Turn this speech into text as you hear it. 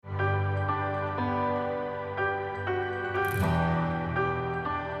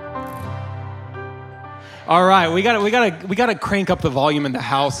All right, we gotta crank up the volume in the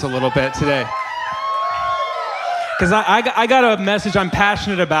house a little bit today, because I got a message I'm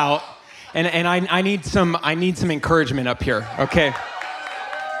passionate about, and I need some encouragement up here. Okay,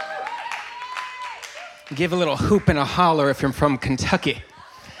 give a little hoop and a holler if you're from Kentucky.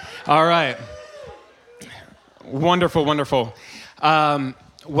 All right, wonderful. Well,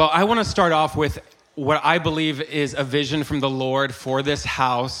 I want to start off with what I believe is a vision from the Lord for this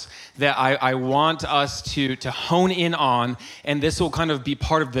house that I want us to hone in on, and this will kind of be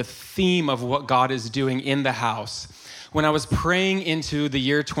part of the theme of what God is doing in the house. When I was praying into the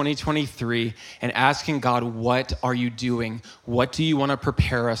year 2023 and asking God, what are you doing? What do you want to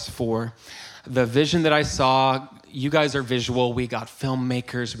prepare us for? The vision that I saw, you guys are visual. We got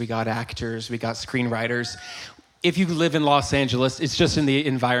filmmakers, we got actors, we got screenwriters. If you live in Los Angeles, it's just in the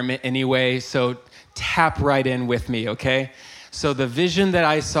environment anyway, so tap right in with me, okay? So the vision that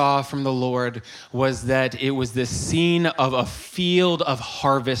I saw from the Lord was that it was this scene of a field of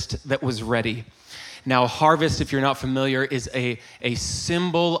harvest that was ready. Now, harvest, if you're not familiar, is a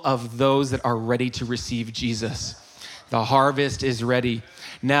symbol of those that are ready to receive Jesus. The harvest is ready.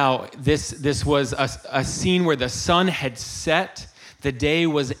 Now, this was a scene where the sun had set, the day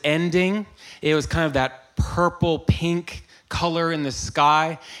was ending. It was kind of that purple, pink color in the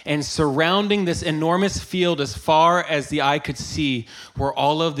sky, and surrounding this enormous field as far as the eye could see were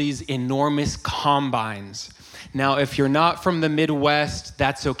all of these enormous combines. Now, if you're not from the Midwest,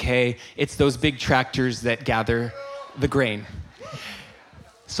 that's okay. It's those big tractors that gather the grain.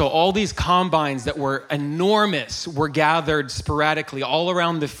 So all these combines that were enormous were gathered sporadically all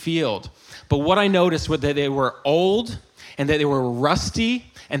around the field. But what I noticed was that they were old and that they were rusty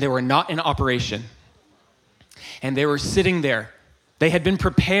and they were not in operation. And they were sitting there. They had been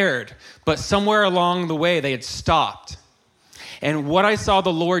prepared, but somewhere along the way, they had stopped. And what I saw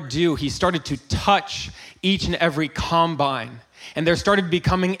the Lord do, he started to touch each and every combine. And there started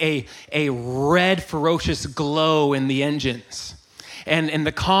becoming a red, ferocious glow in the engines. And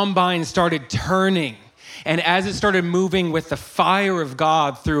the combine started turning. And as it started moving with the fire of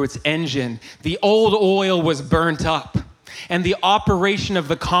God through its engine, the old oil was burnt up. And the operation of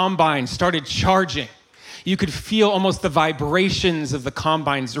the combine started charging. You could feel almost the vibrations of the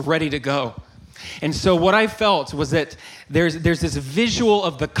combines ready to go. And so what I felt was that there's this visual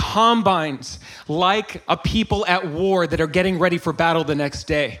of the combines like a people at war that are getting ready for battle the next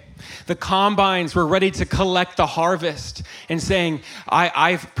day. The combines were ready to collect the harvest and saying,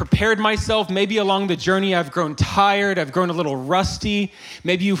 I've prepared myself. Maybe along the journey I've grown tired, I've grown a little rusty.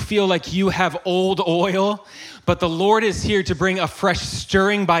 Maybe you feel like you have old oil, but the Lord is here to bring a fresh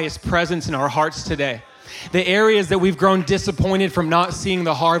stirring by his presence in our hearts today. The areas that we've grown disappointed from not seeing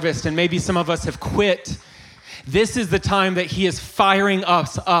the harvest, and maybe some of us have quit, this is the time that he is firing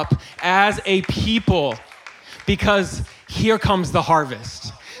us up as a people, because here comes the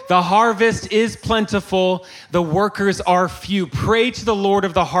harvest. The harvest is plentiful, the workers are few. Pray to the Lord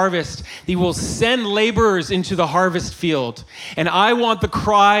of the harvest. He will send laborers into the harvest field. And I want the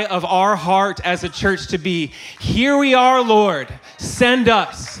cry of our heart as a church to be, here we are, Lord, send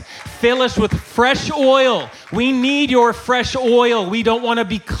us. Fill us with fresh oil. We need your fresh oil. We don't want to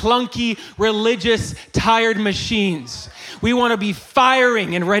be clunky, religious, tired machines. We want to be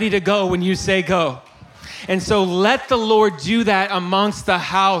firing and ready to go when you say go. And so let the Lord do that amongst the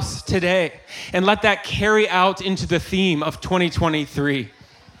house today, and let that carry out into the theme of 2023.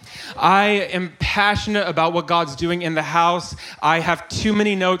 I am passionate about what God's doing in the house. I have too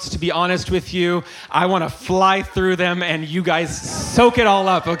many notes, to be honest with you. I want to fly through them and you guys soak it all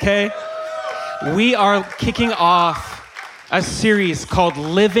up, okay? We are kicking off a series called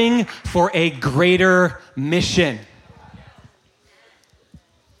Living for a Greater Mission.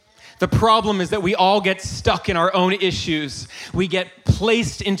 The problem is that we all get stuck in our own issues. We get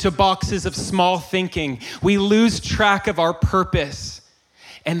placed into boxes of small thinking. We lose track of our purpose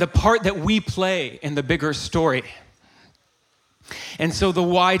and the part that we play in the bigger story. And so the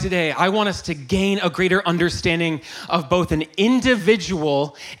why today, I want us to gain a greater understanding of both an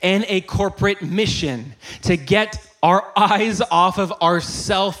individual and a corporate mission, to get our eyes off of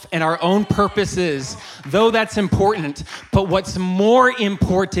ourself and our own purposes, though that's important. But what's more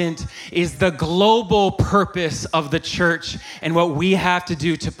important is the global purpose of the church and what we have to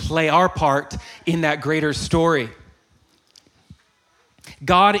do to play our part in that greater story.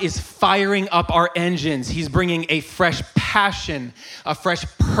 God is firing up our engines. He's bringing a fresh passion, a fresh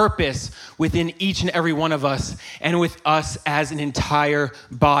purpose within each and every one of us and with us as an entire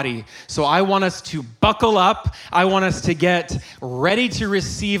body. So I want us to buckle up. I want us to get ready to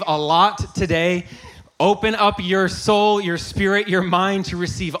receive a lot today. Open up your soul, your spirit, your mind to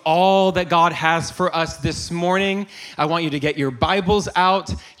receive all that God has for us this morning. I want you to get your Bibles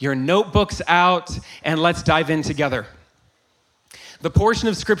out, your notebooks out, and let's dive in together. The portion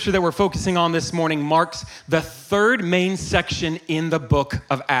of scripture that we're focusing on this morning marks the third main section in the book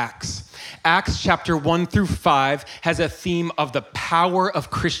of Acts. Acts chapter 1 through 5 has a theme of the power of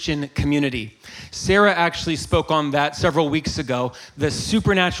Christian community. Sarah actually spoke on that several weeks ago, the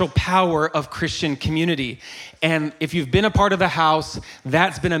supernatural power of Christian community. And if you've been a part of the house,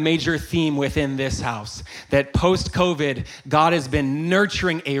 that's been a major theme within this house, that post-COVID, God has been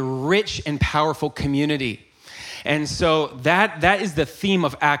nurturing a rich and powerful community. And so that is the theme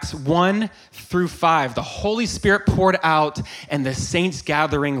of Acts 1 through 5. The Holy Spirit poured out and the saints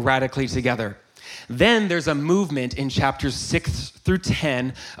gathering radically together. Then there's a movement in chapters 6 through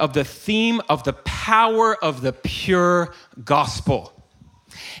 10 of the theme of the power of the pure gospel.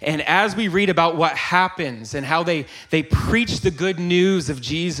 And as we read about what happens and how they preach the good news of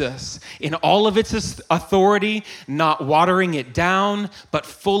Jesus in all of its authority, not watering it down, but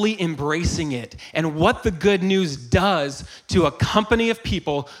fully embracing it, and what the good news does to a company of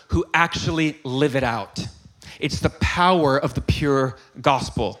people who actually live it out. It's the power of the pure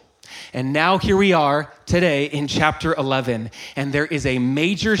gospel. And now here we are today in chapter 11, and there is a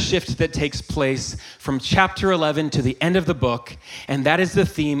major shift that takes place from chapter 11 to the end of the book, and that is the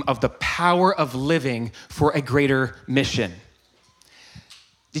theme of the power of living for a greater mission.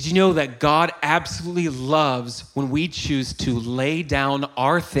 Did you know that God absolutely loves when we choose to lay down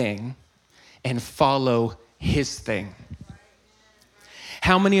our thing and follow his thing?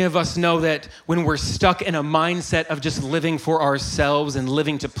 How many of us know that when we're stuck in a mindset of just living for ourselves and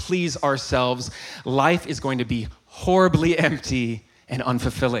living to please ourselves, life is going to be horribly empty and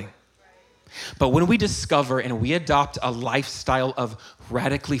unfulfilling? But when we discover and we adopt a lifestyle of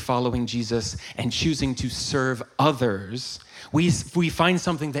radically following Jesus and choosing to serve others, we find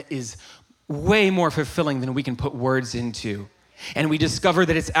something that is way more fulfilling than we can put words into. And we discover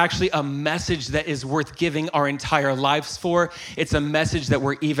that it's actually a message that is worth giving our entire lives for. It's a message that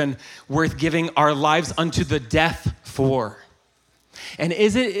we're even worth giving our lives unto the death for. And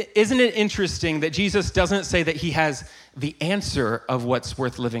isn't it interesting that Jesus doesn't say that he has the answer of what's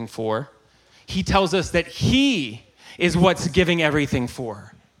worth living for? He tells us that he is what's giving everything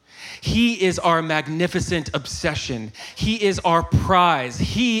for. He is our magnificent obsession. He is our prize.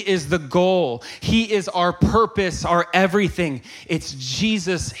 He is the goal. He is our purpose, our everything. It's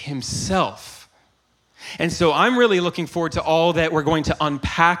Jesus himself. And so I'm really looking forward to all that we're going to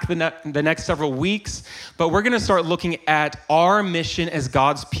unpack the next several weeks, but we're going to start looking at our mission as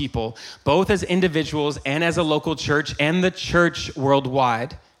God's people, both as individuals and as a local church and the church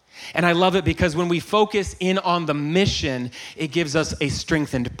worldwide. And I love it because when we focus in on the mission, it gives us a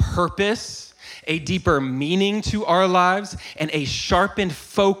strengthened purpose, a deeper meaning to our lives, and a sharpened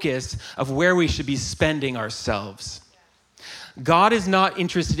focus of where we should be spending ourselves. God is not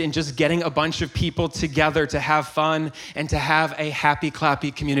interested in just getting a bunch of people together to have fun and to have a happy,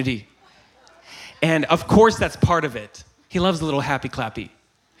 clappy community. And of course, that's part of it. He loves a little happy, clappy.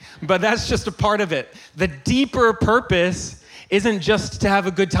 But that's just a part of it. The deeper purpose isn't just to have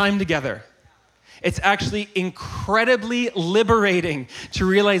a good time together. It's actually incredibly liberating to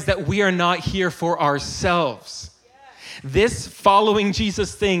realize that we are not here for ourselves. This following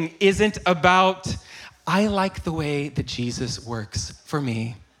Jesus thing isn't about, I like the way that Jesus works for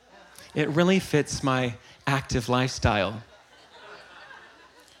me. It really fits my active lifestyle.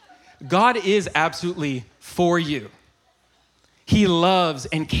 God is absolutely for you. He loves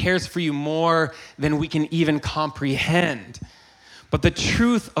and cares for you more than we can even comprehend. But the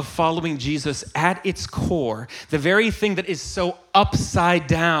truth of following Jesus at its core, the very thing that is so upside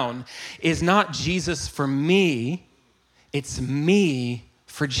down, is not Jesus for me, it's me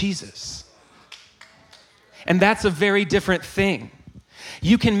for Jesus. And that's a very different thing.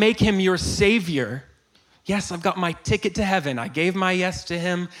 You can make him your savior. Yes, I've got my ticket to heaven. I gave my yes to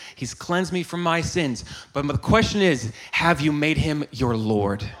him. He's cleansed me from my sins. But the question is, have you made him your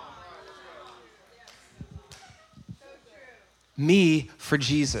Lord? Me for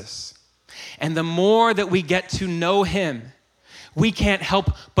Jesus. And the more that we get to know him, we can't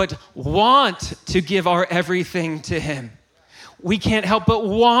help but want to give our everything to him. We can't help but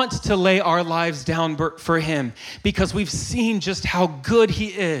want to lay our lives down for him because we've seen just how good he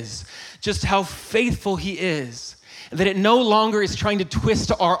is, just how faithful he is, that it no longer is trying to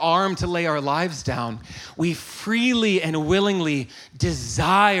twist our arm to lay our lives down. We freely and willingly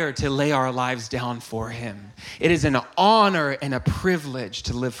desire to lay our lives down for him. It is an honor and a privilege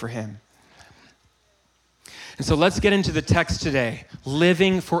to live for him. And so let's get into the text today,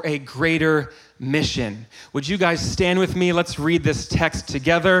 living for a greater mission. Would you guys stand with me? Let's read this text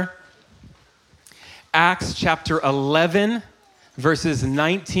together. Acts chapter 11, verses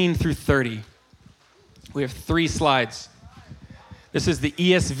 19 through 30. We have 3 slides. This is the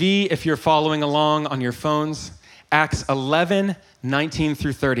ESV if you're following along on your phones. Acts 11, 19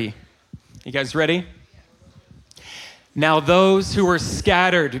 through 30. You guys ready? Now those who were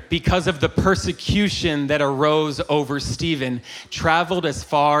scattered because of the persecution that arose over Stephen traveled as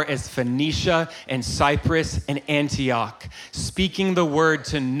far as Phoenicia and Cyprus and Antioch, speaking the word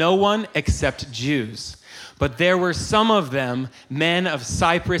to no one except Jews. But there were some of them, men of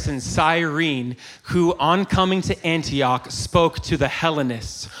Cyprus and Cyrene, who on coming to Antioch spoke to the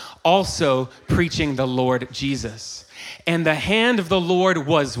Hellenists, also preaching the Lord Jesus. And the hand of the Lord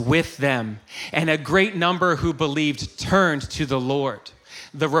was with them, and a great number who believed turned to the Lord.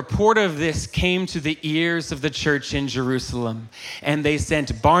 The report of this came to the ears of the church in Jerusalem, and they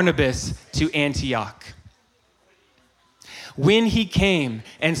sent Barnabas to Antioch. When he came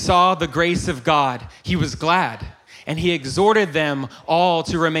and saw the grace of God, he was glad, and he exhorted them all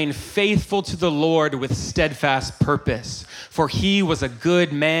to remain faithful to the Lord with steadfast purpose. For he was a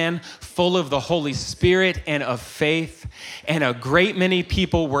good man, full of the Holy Spirit and of faith, and a great many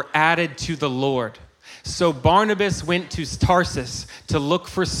people were added to the Lord. So Barnabas went to Tarsus to look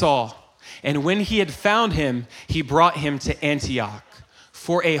for Saul, and when he had found him, he brought him to Antioch.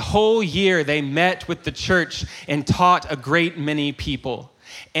 For a whole year they met with the church and taught a great many people.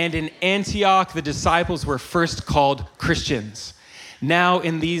 And in Antioch the disciples were first called Christians. Now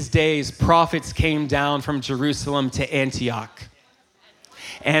in these days prophets came down from Jerusalem to Antioch.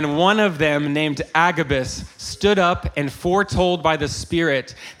 And one of them, named Agabus, stood up and foretold by the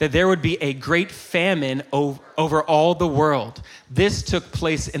Spirit that there would be a great famine over all the world. This took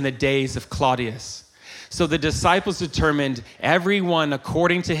place in the days of Claudius. So the disciples determined, everyone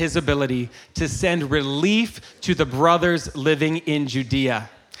according to his ability, to send relief to the brothers living in Judea.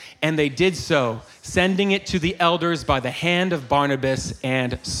 And they did so, sending it to the elders by the hand of Barnabas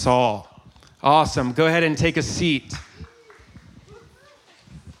and Saul. Awesome. Go ahead and take a seat.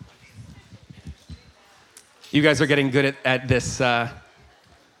 You guys are getting good at this. I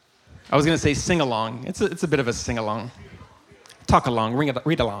was going to say sing-along. It's a bit of a sing-along. Talk along,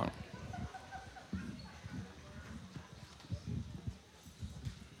 read along.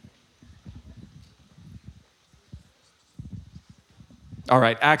 All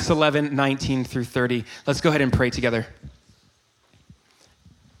right, Acts 11, 19 through 30. Let's go ahead and pray together.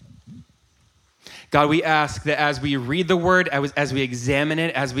 God, we ask that as we read the word, as we examine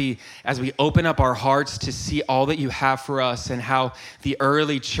it, as we open up our hearts to see all that you have for us and how the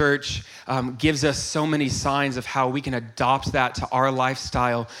early church gives us so many signs of how we can adopt that to our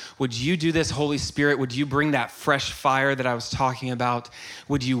lifestyle. Would you do this, Holy Spirit? Would you bring that fresh fire that I was talking about?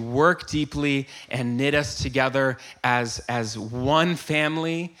 Would you work deeply and knit us together as one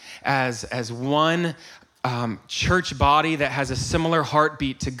family, as one church body that has a similar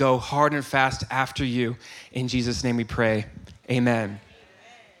heartbeat to go hard and fast after you. In Jesus' name we pray. Amen.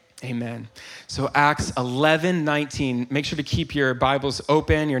 Amen. So Acts 11, 19. Make sure to keep your Bibles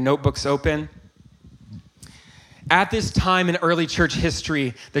open, your notebooks open. At this time in early church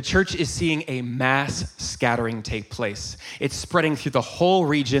history, the church is seeing a mass scattering take place. It's spreading through the whole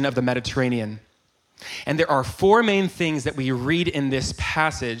region of the Mediterranean. And there are 4 main things that we read in this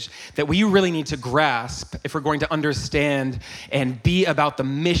passage that we really need to grasp if we're going to understand and be about the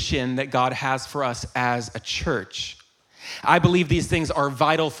mission that God has for us as a church. I believe these things are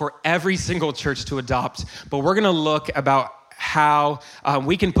vital for every single church to adopt, but we're going to look about how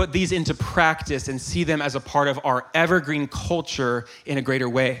we can put these into practice and see them as a part of our evergreen culture in a greater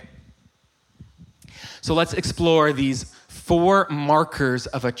way. So let's explore these 4 markers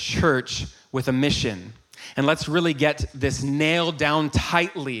of a church with a mission. And let's really get this nailed down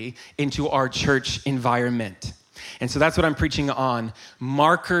tightly into our church environment. And so that's what I'm preaching on,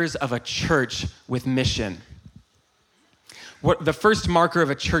 markers of a church with mission. The first marker of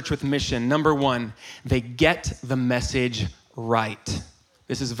a church with mission, number 1, they get the message right.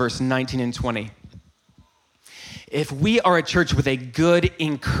 This is verse 19 and 20. If we are a church with a good,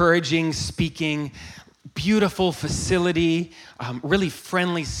 encouraging, speaking, beautiful facility, really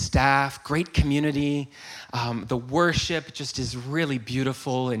friendly staff, great community. The worship just is really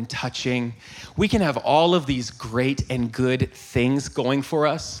beautiful and touching. We can have all of these great and good things going for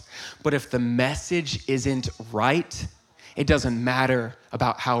us, but if the message isn't right, it doesn't matter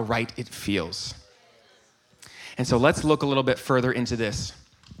about how right it feels. And so let's look a little bit further into this.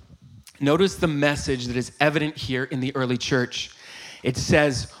 Notice the message that is evident here in the early church. It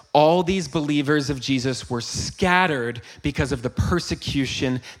says, All these believers of Jesus were scattered because of the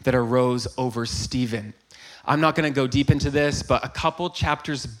persecution that arose over Stephen. I'm not going to go deep into this, but a couple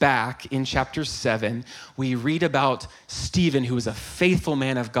chapters back in chapter 7, we read about Stephen, who was a faithful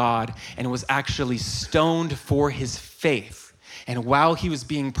man of God and was actually stoned for his faith. And while he was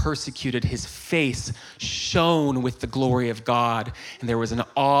being persecuted, his face shone with the glory of God. And there was an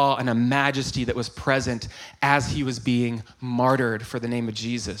awe and a majesty that was present as he was being martyred for the name of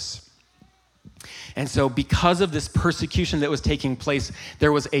Jesus. And so because of this persecution that was taking place,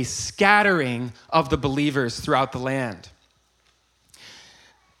 there was a scattering of the believers throughout the land.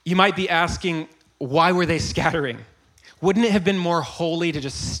 You might be asking, why were they scattering? Wouldn't it have been more holy to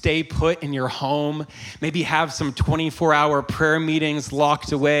just stay put in your home, maybe have some 24-hour prayer meetings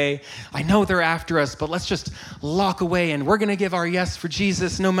locked away? I know they're after us, but let's just lock away and we're going to give our yes for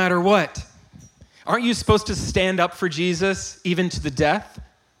Jesus no matter what. Aren't you supposed to stand up for Jesus even to the death?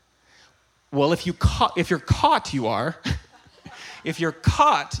 Well, if you're caught, you are. If you're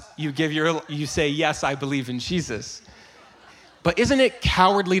caught, you say, yes, I believe in Jesus. But isn't it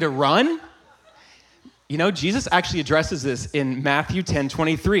cowardly to run? You know, Jesus actually addresses this in Matthew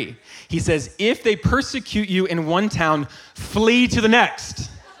 10:23. He says, if they persecute you in one town, flee to the next.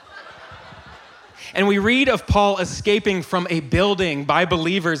 And we read of Paul escaping from a building by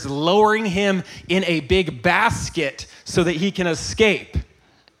believers, lowering him in a big basket so that he can escape.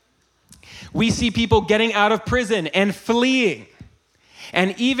 We see people getting out of prison and fleeing.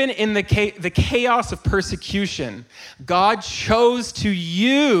 And even in the chaos of persecution, God chose to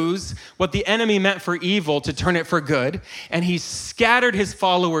use what the enemy meant for evil to turn it for good. And he scattered his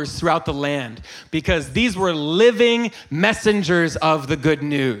followers throughout the land because these were living messengers of the good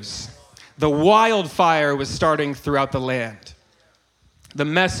news. The wildfire was starting throughout the land. The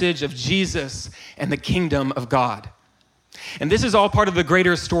message of Jesus and the kingdom of God. And this is all part of the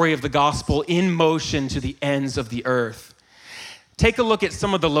greater story of the gospel in motion to the ends of the earth. Take a look at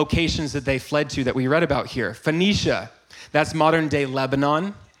some of the locations that they fled to that we read about here. Phoenicia, that's modern day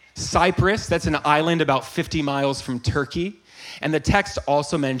Lebanon. Cyprus, that's an island about 50 miles from Turkey. And the text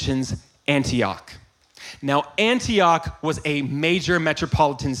also mentions Antioch. Now, Antioch was a major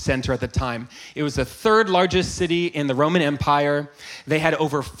metropolitan center at the time. It was the third largest city in the Roman Empire. They had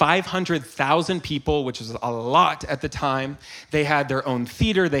over 500,000 people, which was a lot at the time. They had their own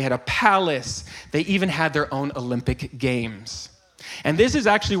theater. They had a palace. They even had their own Olympic Games. And this is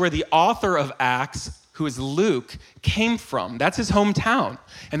actually where the author of Acts, who is Luke, came from. That's his hometown.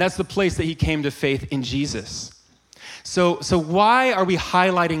 And that's the place that he came to faith in Jesus. So why are we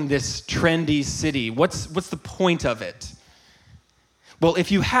highlighting this trendy city? What's the point of it? Well,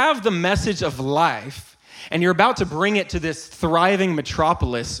 if you have the message of life and you're about to bring it to this thriving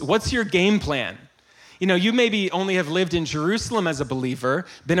metropolis, what's your game plan? You know, you maybe only have lived in Jerusalem as a believer,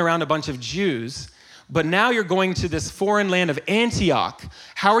 been around a bunch of Jews, but now you're going to this foreign land of Antioch.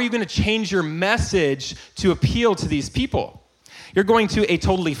 How are you going to change your message to appeal to these people? You're going to a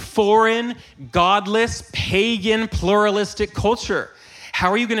totally foreign, godless, pagan, pluralistic culture. How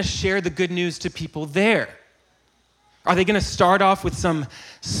are you going to share the good news to people there? Are they going to start off with some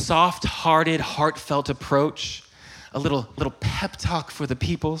soft-hearted, heartfelt approach? A little pep talk for the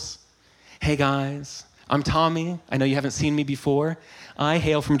peoples? Hey guys, I'm Tommy. I know you haven't seen me before. I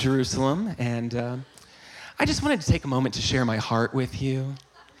hail from Jerusalem, and I just wanted to take a moment to share my heart with you.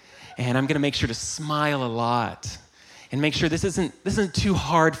 And I'm going to make sure to smile a lot. And make sure this isn't too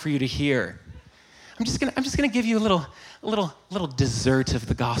hard for you to hear. I'm just gonna give you a little dessert of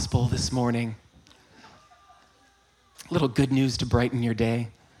the gospel this morning. A little good news to brighten your day.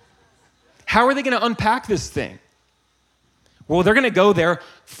 How are they gonna unpack this thing? Well, they're gonna go there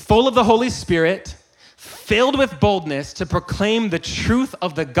full of the Holy Spirit, filled with boldness to proclaim the truth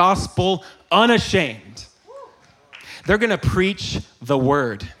of the gospel unashamed. They're gonna preach the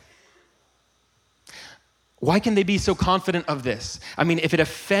word. Why can they be so confident of this? I mean, if it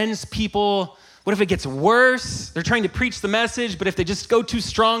offends people, what if it gets worse? They're trying to preach the message, but if they just go too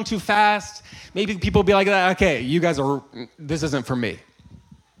strong, too fast, maybe people will be like, okay, this isn't for me.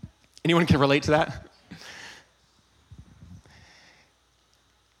 Anyone can relate to that?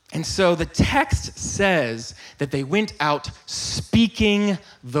 And so the text says that they went out speaking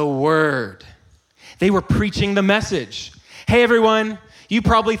the word. They were preaching the message. Hey, everyone, you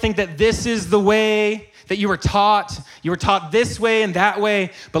probably think that this is the way that you were taught. You were taught this way and that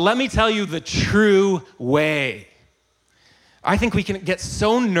way, but let me tell you the true way. I think we can get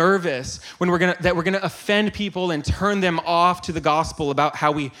so nervous when we're gonna offend people and turn them off to the gospel about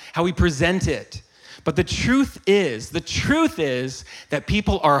how we present it. But the truth is that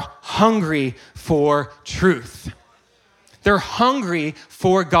people are hungry for truth. They're hungry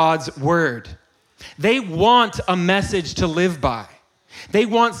for God's word. They want a message to live by. They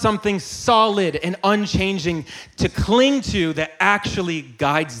want something solid and unchanging to cling to that actually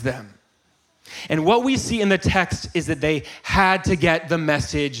guides them. And what we see in the text is that they had to get the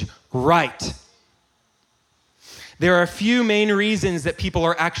message right. There are a few main reasons that people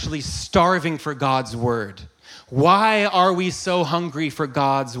are actually starving for God's word. Why are we so hungry for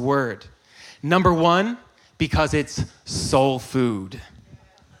God's word? Number one, because it's soul food.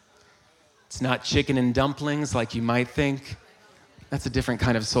 It's not chicken and dumplings like you might think. That's a different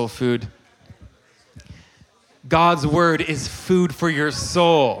kind of soul food. God's word is food for your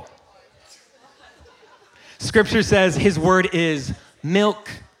soul. Scripture says his word is milk.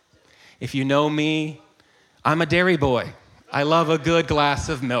 If you know me, I'm a dairy boy. I love a good glass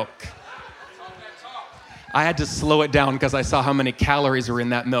of milk. I had to slow it down because I saw how many calories were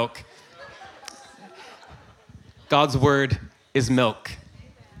in that milk. God's word is milk.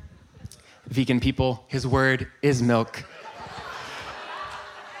 Vegan people, his word is milk.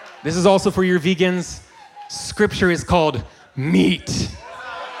 This is also for your vegans. Scripture is called meat.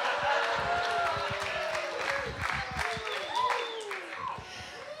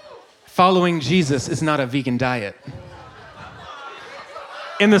 Following Jesus is not a vegan diet.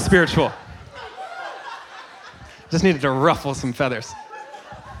 In the spiritual. Just needed to ruffle some feathers.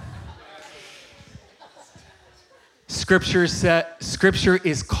 Scripture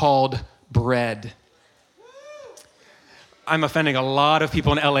is called bread. I'm offending a lot of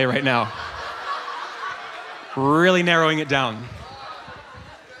people in LA right now. Really narrowing it down.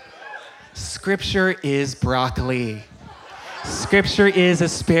 Scripture is broccoli. Scripture is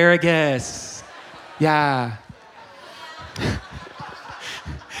asparagus. Yeah.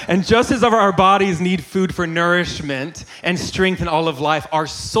 And just as our bodies need food for nourishment and strength in all of life, our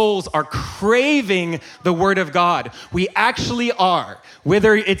souls are craving the word of God. We actually are.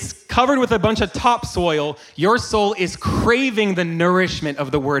 Whether it's covered with a bunch of topsoil, your soul is craving the nourishment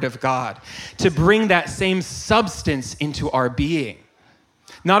of the word of God to bring that same substance into our being.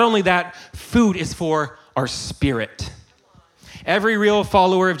 Not only that, food is for our spirit. Every real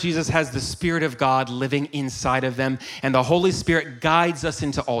follower of Jesus has the Spirit of God living inside of them, and the Holy Spirit guides us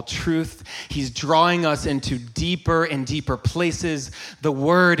into all truth. He's drawing us into deeper and deeper places. The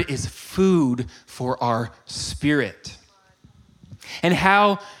Word is food for our spirit. And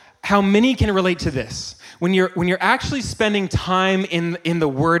how many can relate to this? When you're actually spending time in the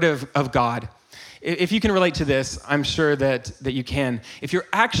Word of God, if you can relate to this, I'm sure that you can. If you're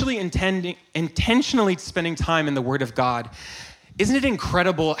actually intentionally spending time in the Word of God, isn't it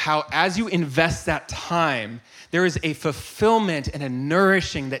incredible how as you invest that time, there is a fulfillment and a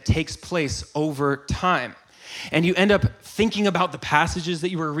nourishing that takes place over time? And you end up thinking about the passages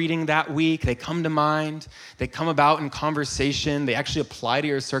that you were reading that week. They come to mind. They come about in conversation. They actually apply to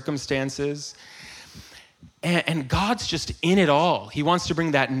your circumstances. And God's just in it all. He wants to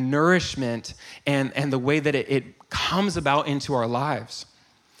bring that nourishment and the way that it comes about into our lives.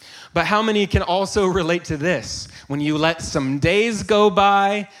 But how many can also relate to this? When you let some days go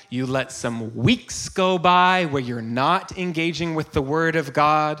by, you let some weeks go by where you're not engaging with the Word of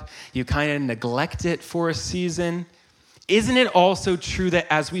God, you kind of neglect it for a season. Isn't it also true that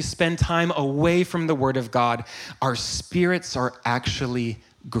as we spend time away from the Word of God, our spirits are actually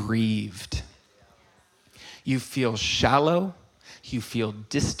grieved? You feel shallow, you feel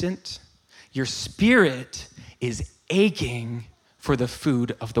distant, your spirit is aching for the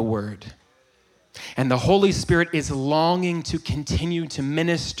food of the word. And the Holy Spirit is longing to continue to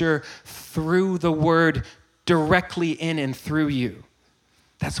minister through the word directly in and through you.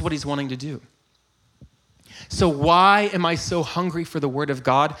 That's what he's wanting to do. So why am I so hungry for the word of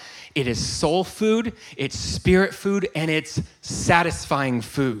God? It is soul food, it's spirit food, and it's satisfying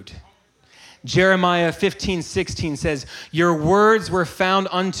food. Jeremiah 15:16 says, "Your words were found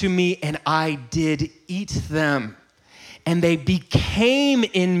unto me, and I did eat them. And they became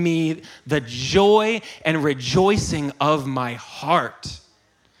in me the joy and rejoicing of my heart."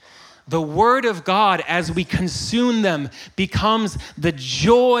 The word of God, as we consume them, becomes the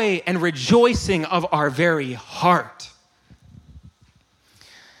joy and rejoicing of our very heart.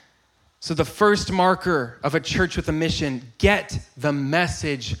 So the first marker of a church with a mission, get the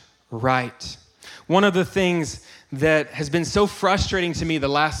message right. One of the things that has been so frustrating to me the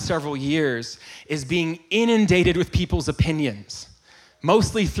last several years is being inundated with people's opinions,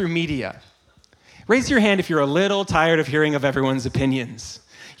 mostly through media. Raise your hand if you're a little tired of hearing of everyone's opinions.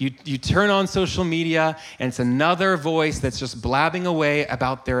 You turn on social media and it's another voice that's just blabbing away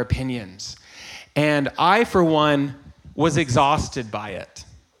about their opinions. And I, for one, was exhausted by it.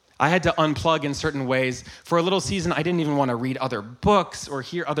 I had to unplug in certain ways. For a little season, I didn't even want to read other books or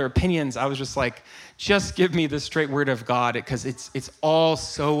hear other opinions. I was just like, just give me the straight word of God, because it's all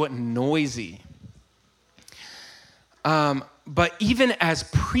so noisy. But even as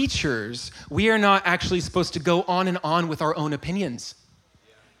preachers, we are not actually supposed to go on and on with our own opinions.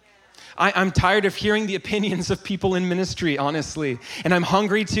 I'm tired of hearing the opinions of people in ministry, honestly. And I'm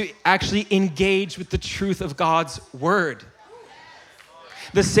hungry to actually engage with the truth of God's word.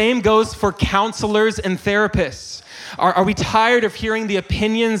 The same goes for counselors and therapists. Are we tired of hearing the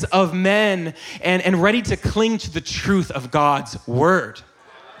opinions of men and ready to cling to the truth of God's word?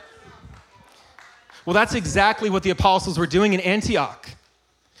 Well, that's exactly what the apostles were doing in Antioch.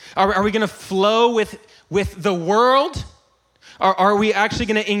 Are we going to flow with the world? Or are we actually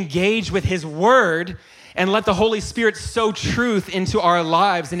going to engage with his word and let the Holy Spirit sow truth into our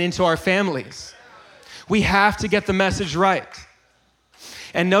lives and into our families? We have to get the message right.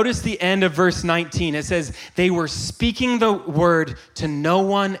 And notice the end of verse 19. It says, they were speaking the word to no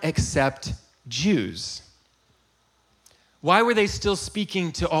one except Jews. Why were they still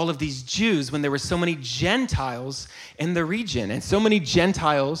speaking to all of these Jews when there were so many Gentiles in the region and so many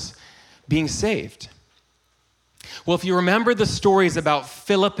Gentiles being saved? Well, if you remember the stories about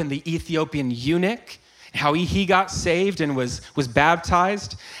Philip and the Ethiopian eunuch, how he got saved and was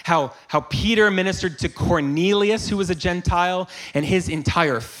baptized, how Peter ministered to Cornelius, who was a Gentile, and his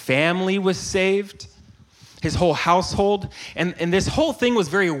entire family was saved, his whole household. And this whole thing was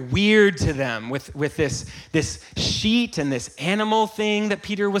very weird to them with this sheet and this animal thing that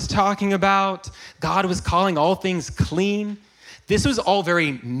Peter was talking about. God was calling all things clean. This was all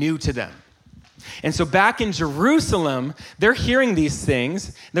very new to them. And so back in Jerusalem, they're hearing these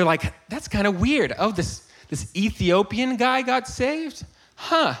things. They're like, that's kind of weird. Oh, this Ethiopian guy got saved?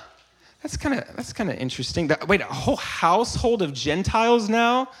 Huh. That's kind of interesting. Wait, a whole household of Gentiles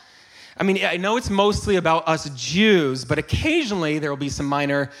now? I mean, I know it's mostly about us Jews, but occasionally there will be some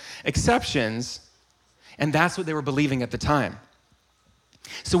minor exceptions. And that's what they were believing at the time.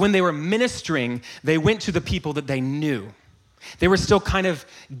 So when they were ministering, they went to the people that they knew. They were still kind of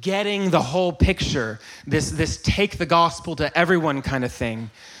getting the whole picture, this take the gospel to everyone kind of thing.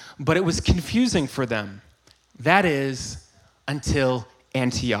 But it was confusing for them. That is, until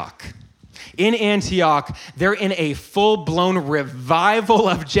Antioch. In Antioch, they're in a full-blown revival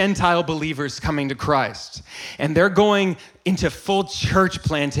of Gentile believers coming to Christ. And they're going into full church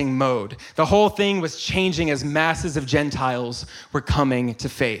planting mode. The whole thing was changing as masses of Gentiles were coming to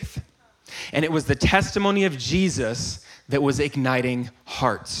faith. And it was the testimony of Jesus that was igniting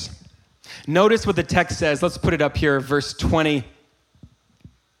hearts. Notice what the text says. Let's put it up here, verse 20.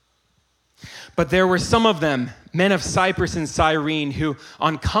 But there were some of them, men of Cyprus and Cyrene, who,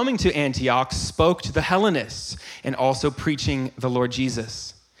 on coming to Antioch, spoke to the Hellenists and also preaching the Lord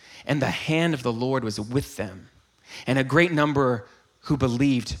Jesus. And the hand of the Lord was with them. And a great number who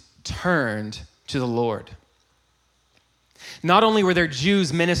believed turned to the Lord. Not only were there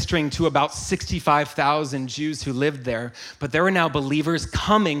Jews ministering to about 65,000 Jews who lived there, but there were now believers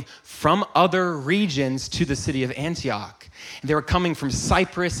coming from other regions to the city of Antioch. They were coming from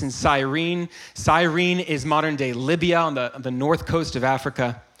Cyprus and Cyrene. Cyrene is modern-day Libya on the north coast of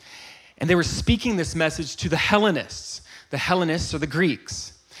Africa. And they were speaking this message to the Hellenists. The Hellenists are the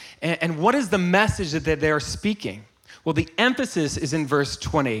Greeks. And what is the message that they are speaking? Well, the emphasis is in verse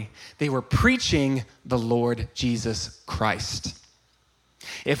 20. They were preaching the Lord Jesus Christ.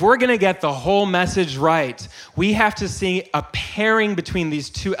 If we're going to get the whole message right, we have to see a pairing between these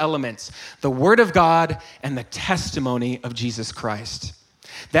two elements, the Word of God and the testimony of Jesus Christ.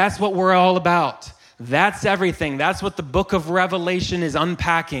 That's what we're all about. That's everything. That's what the book of Revelation is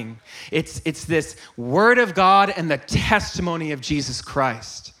unpacking. It's this Word of God and the testimony of Jesus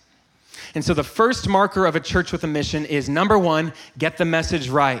Christ. And so the first marker of a church with a mission is, number one, get the message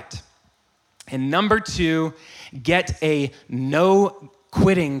right. And number two, get a no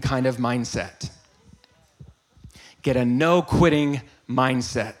quitting kind of mindset. Get a no quitting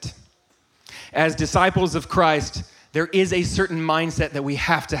mindset. As disciples of Christ, there is a certain mindset that we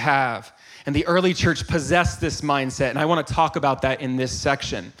have to have. And the early church possessed this mindset. And I want to talk about that in this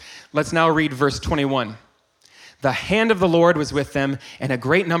section. Let's now read verse 21. The hand of the Lord was with them, and a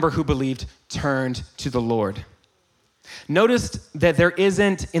great number who believed turned to the Lord. Notice that there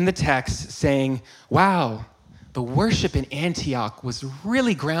isn't in the text saying, wow, the worship in Antioch was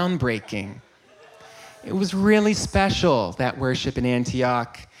really groundbreaking. It was really special, that worship in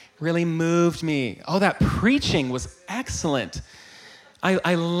Antioch. Really moved me. Oh, that preaching was excellent.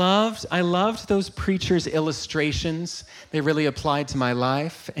 I loved those preachers' illustrations. They really applied to my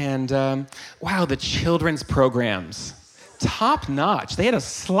life. And wow, the children's programs. top notch. They had a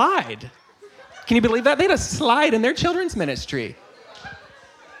slide. Can you believe that? They had a slide in their children's ministry.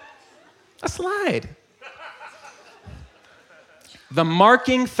 A slide. The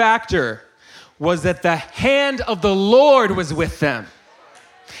marking factor was that the hand of the Lord was with them.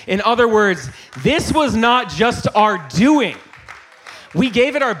 In other words, this was not just our doing. We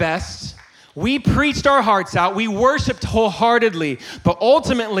gave it our best. We preached our hearts out. We worshiped wholeheartedly. But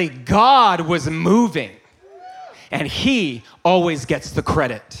ultimately, God was moving. And he always gets the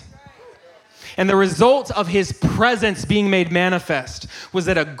credit. And the result of his presence being made manifest was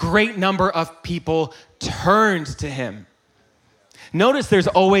that a great number of people turned to him. Notice there's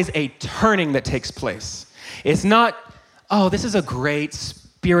always a turning that takes place. It's not, oh, this is a great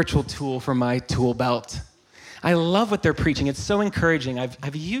spiritual tool for my tool belt. I love what they're preaching. It's so encouraging.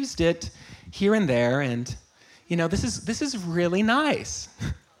 I've used it here and there, and this is really nice.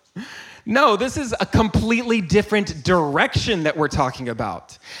 No, this is a completely different direction that we're talking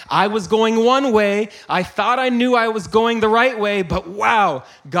about. I was going one way. I thought I knew I was going the right way, but wow,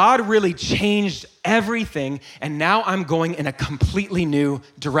 God really changed everything, and now I'm going in a completely new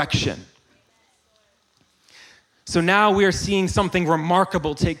direction. So now we are seeing something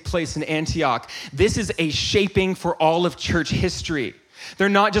remarkable take place in Antioch. This is a shaping for all of church history. They're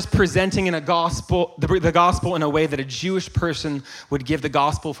not just presenting the gospel in a way that a Jewish person would give the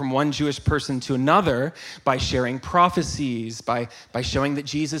gospel from one Jewish person to another by sharing prophecies, by showing that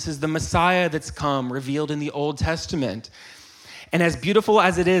Jesus is the Messiah that's come, revealed in the Old Testament. And as beautiful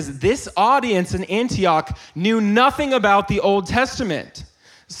as it is, this audience in Antioch knew nothing about the Old Testament.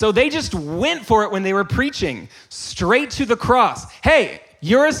 So they just went for it when they were preaching, straight to the cross. Hey,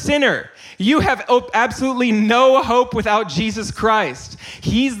 you're a sinner. You have absolutely no hope without Jesus Christ.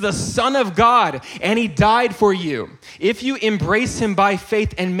 He's the Son of God, and he died for you. If you embrace him by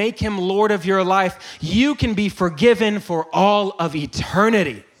faith and make him Lord of your life, you can be forgiven for all of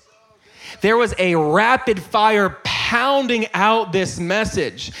eternity. There was a rapid fire pounding out this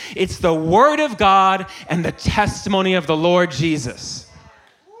message. It's the word of God and the testimony of the Lord Jesus.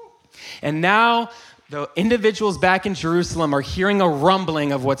 And now the individuals back in Jerusalem are hearing a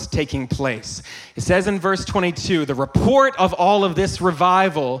rumbling of what's taking place. It says in verse 22, the report of all of this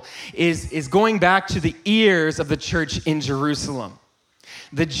revival is going back to the ears of the church in Jerusalem.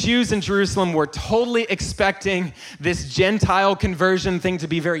 The Jews in Jerusalem were totally expecting this Gentile conversion thing to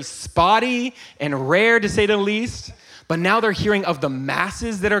be very spotty and rare, to say the least. But now they're hearing of the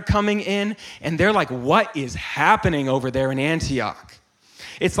masses that are coming in, and they're like, what is happening over there in Antioch?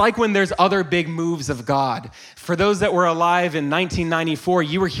 It's like when there's other big moves of God. For those that were alive in 1994,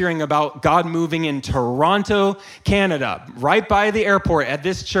 you were hearing about God moving in Toronto, Canada, right by the airport at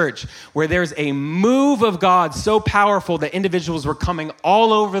this church, where there's a move of God so powerful that individuals were coming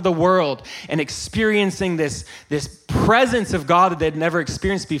all over the world and experiencing this presence of God that they'd never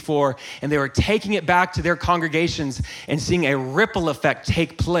experienced before, and they were taking it back to their congregations and seeing a ripple effect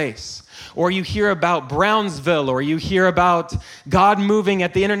take place. Or you hear about Brownsville, or you hear about God moving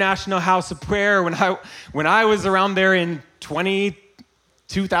at the International House of Prayer when I was around there in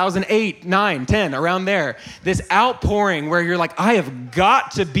 2008, 9, 10, around there. This outpouring where you're like, I have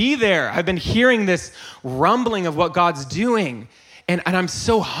got to be there. I've been hearing this rumbling of what God's doing, and I'm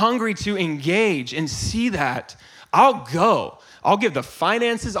so hungry to engage and see that. I'll go. I'll give the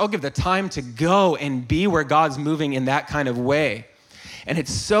finances, I'll give the time to go and be where God's moving in that kind of way. And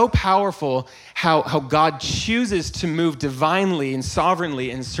it's so powerful how God chooses to move divinely and sovereignly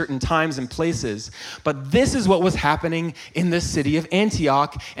in certain times and places. But this is what was happening in the city of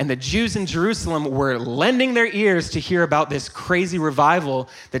Antioch, and the Jews in Jerusalem were lending their ears to hear about this crazy revival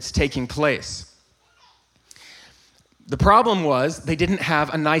that's taking place. The problem was they didn't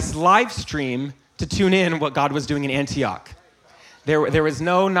have a nice live stream to tune in what God was doing in Antioch. There was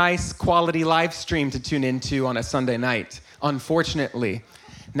no nice quality live stream to tune into on a Sunday night. Unfortunately,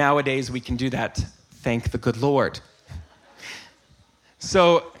 nowadays we can do that, thank the good Lord.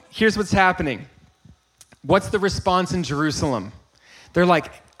 So here's what's happening. What's the response in Jerusalem? They're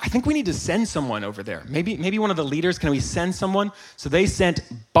like, I think we need to send someone over there. Maybe one of the leaders, can we send someone? So they sent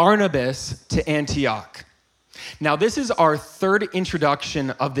Barnabas to Antioch. Now this is our third introduction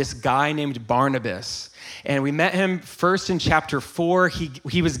of this guy named Barnabas. And we met him first in chapter 4.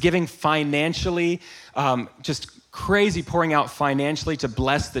 He was giving financially, just crazy, pouring out financially to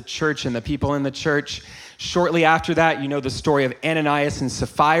bless the church and the people in the church. Shortly after that, you know the story of Ananias and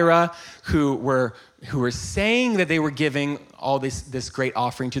Sapphira, who were saying that they were giving all this great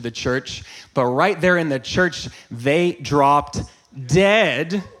offering to the church. But right there in the church, they dropped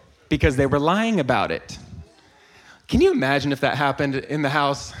dead because they were lying about it. Can you imagine if that happened in the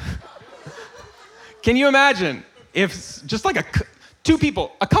house? Can you imagine? if just like two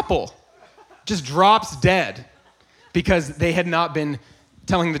people, a couple, just drops dead because they had not been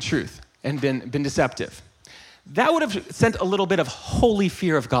telling the truth and been deceptive. That would have sent a little bit of holy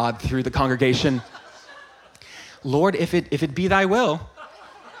fear of God through the congregation. Lord, if it be thy will,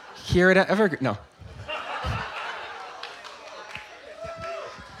 hear it ever. No.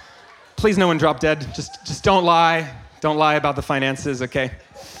 Please no one drop dead. Just don't lie. Don't lie about the finances, okay?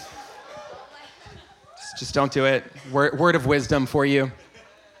 Just don't do it. Word of wisdom for you.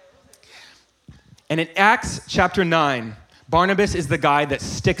 And in Acts chapter 9, Barnabas is the guy that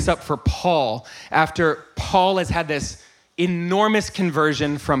sticks up for Paul after Paul has had this enormous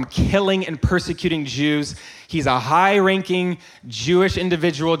conversion from killing and persecuting Jews. He's a high-ranking Jewish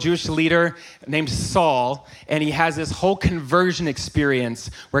individual, Jewish leader named Saul, and he has this whole conversion experience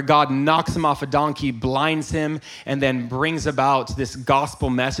where God knocks him off a donkey, blinds him, and then brings about this gospel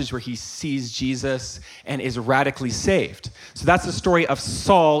message where he sees Jesus and is radically saved. So that's the story of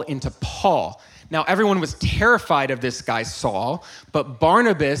Saul into Paul. Now, everyone was terrified of this guy, Saul, but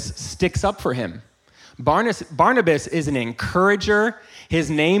Barnabas sticks up for him. Barnabas is an encourager. His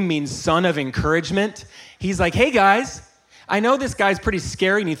name means son of encouragement. He's like, hey guys, I know this guy's pretty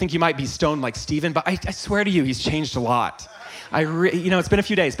scary and you think you might be stoned like Stephen, but I swear to you, he's changed a lot. It's been a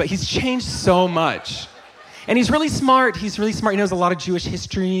few days, but he's changed so much. And he's really smart. He knows a lot of Jewish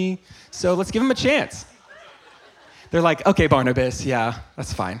history. So let's give him a chance. They're like, okay, Barnabas, yeah,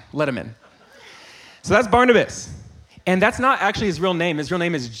 that's fine. Let him in. So that's Barnabas. And that's not actually his real name. His real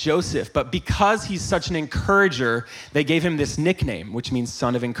name is Joseph. But because he's such an encourager, they gave him this nickname, which means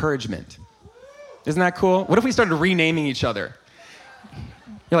son of encouragement. Isn't that cool? What if we started renaming each other?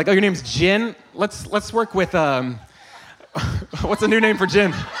 You're like, oh, your name's Jin? Let's work with, what's a new name for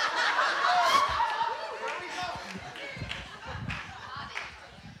Jin?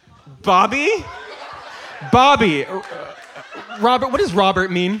 Bobby? Bobby. Robert, what does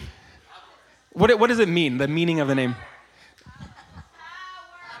Robert mean? What does it mean, the meaning of the name?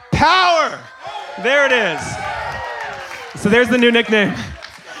 Power! There it is. So there's the new nickname.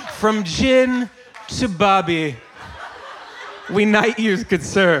 From Jin to Bobby, we knight you, good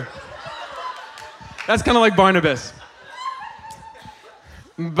sir. That's kind of like Barnabas.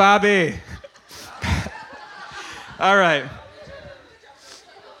 Bobby. All right.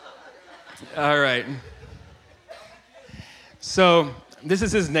 So this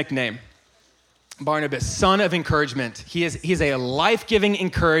is his nickname. Barnabas, son of encouragement. He's a life-giving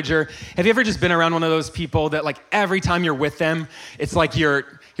encourager. Have you ever just been around one of those people that like every time you're with them, it's like you're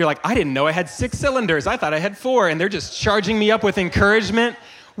like, I didn't know I had 6 cylinders. I thought I had 4, and they're just charging me up with encouragement.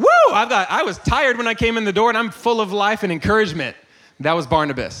 Woo! I was tired when I came in the door, and I'm full of life and encouragement. That was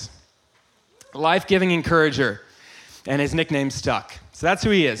Barnabas. Life-giving encourager. And his nickname stuck. So that's who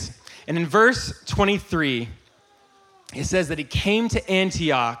he is. And in verse 23, it says that he came to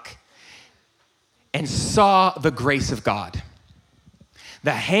Antioch and saw the grace of God.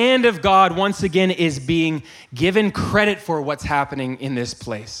 The hand of God, once again, is being given credit for what's happening in this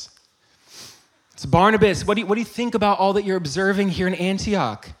place. So Barnabas, what do you think about all that you're observing here in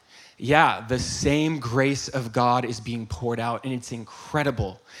Antioch? Yeah, the same grace of God is being poured out, and it's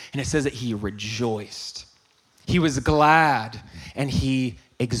incredible. And it says that he rejoiced. He was glad, and he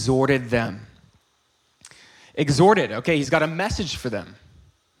exhorted them. Exhorted, okay, he's got a message for them.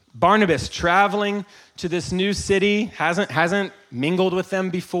 Barnabas traveling to this new city, hasn't mingled with them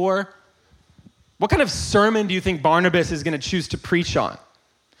before. What kind of sermon do you think Barnabas is going to choose to preach on?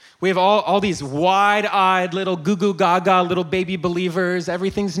 We have all these wide-eyed little goo-goo gaga little baby believers.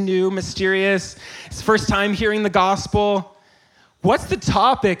 Everything's new, mysterious. It's first time hearing the gospel. What's the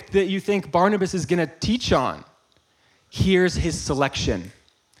topic that you think Barnabas is going to teach on? Here's his selection.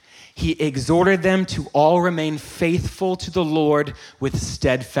 He exhorted them to all remain faithful to the Lord with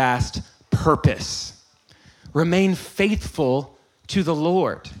steadfast purpose. Remain faithful to the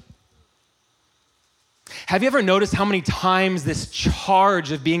Lord. Have you ever noticed how many times this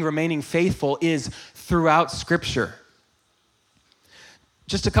charge of remaining faithful is throughout Scripture?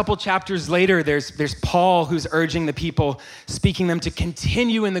 Just a couple chapters later, there's Paul who's urging the people, speaking them to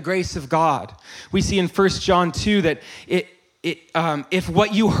continue in the grace of God. We see in 1 John 2 that if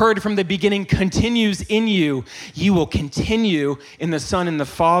what you heard from the beginning continues in you, you will continue in the Son and the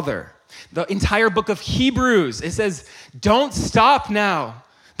Father. The entire book of Hebrews, it says, don't stop now.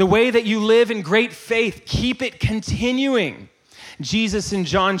 The way that you live in great faith, keep it continuing. Jesus in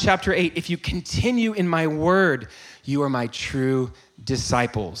John chapter 8, if you continue in my word, you are my true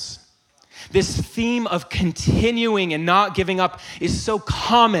disciples. This theme of continuing and not giving up is so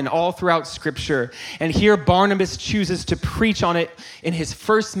common all throughout Scripture. And here Barnabas chooses to preach on it in his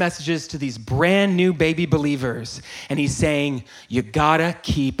first messages to these brand new baby believers. And he's saying, you gotta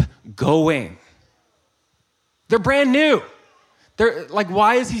keep going. They're brand new. They're like,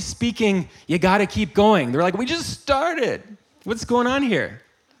 why is he speaking, you gotta keep going? They're like, we just started. What's going on here?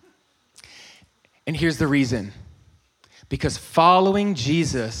 And here's the reason. Because following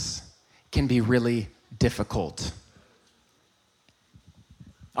Jesus can be really difficult.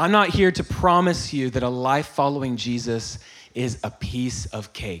 I'm not here to promise you that a life following Jesus is a piece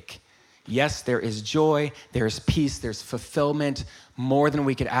of cake. Yes, there is joy, there's peace, there's fulfillment, more than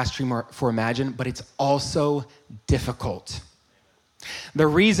we could ask, dream, or imagine, but it's also difficult. The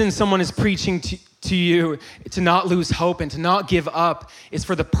reason someone is preaching to you to not lose hope and to not give up is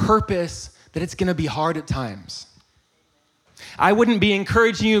for the purpose that it's gonna be hard at times. I wouldn't be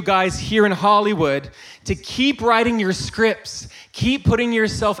encouraging you guys here in Hollywood to keep writing your scripts, keep putting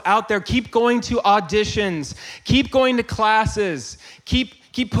yourself out there, keep going to auditions, keep going to classes, keep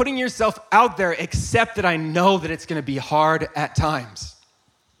putting yourself out there, except that I know that it's gonna be hard at times,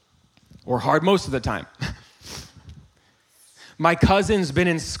 or hard most of the time. My cousin's been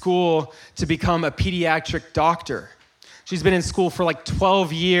in school to become a pediatric doctor. She's been in school for like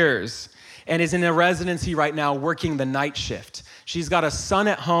 12 years. And is in a residency right now working the night shift. She's got a son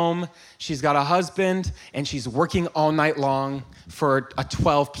at home, she's got a husband, and she's working all night long for a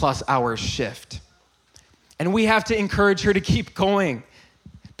 12+ hour shift. And we have to encourage her to keep going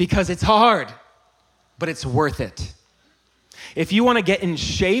because it's hard, but it's worth it. If you want to get in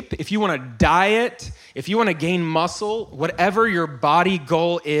shape, if you want to diet, if you want to gain muscle, whatever your body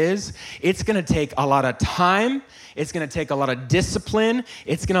goal is, it's going to take a lot of time, it's going to take a lot of discipline,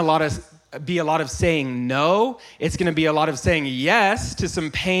 it's going to be a lot of saying no. It's going to be a lot of saying yes to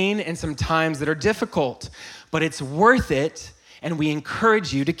some pain and some times that are difficult. But it's worth it, and we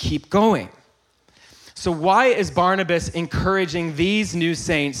encourage you to keep going. So why is Barnabas encouraging these new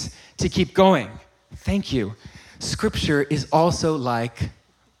saints to keep going? Thank you. Scripture is also like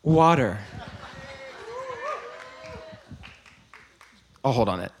water. I'll hold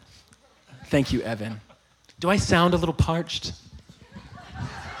on it. Thank you, Evan. Do I sound a little parched?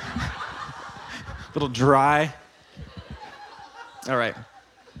 A little dry. All right.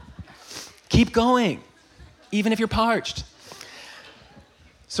 Keep going, even if you're parched.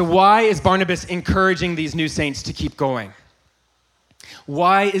 So why is Barnabas encouraging these new saints to keep going?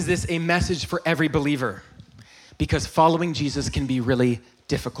 Why is this a message for every believer? Because following Jesus can be really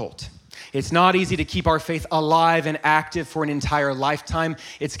difficult. It's not easy to keep our faith alive and active for an entire lifetime.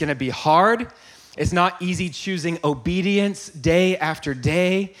 It's going to be hard. It's not easy choosing obedience day after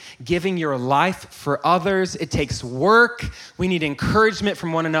day, giving your life for others. It takes work. We need encouragement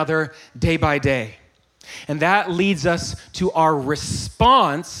from one another day by day. And that leads us to our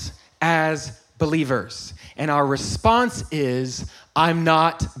response as believers. And our response is, I'm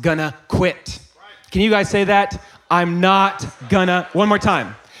not gonna quit. Can you guys say that? I'm not gonna, one more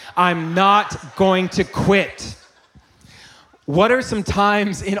time. I'm not going to quit. What are some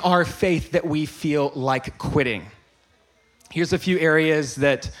times in our faith that we feel like quitting? Here's a few areas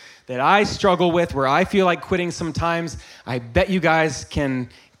that I struggle with, where I feel like quitting sometimes. I bet you guys can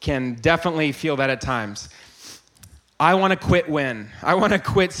definitely feel that at times. I want to quit when? I want to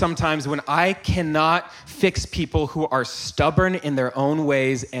quit sometimes when I cannot fix people who are stubborn in their own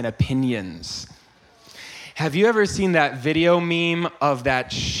ways and opinions. Have you ever seen that video meme of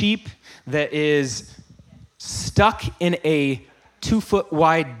that sheep that is stuck in a 2-foot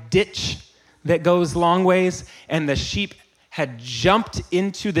wide ditch that goes long ways, and the sheep had jumped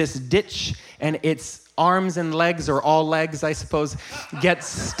into this ditch, and its arms and legs, or all legs, I suppose, get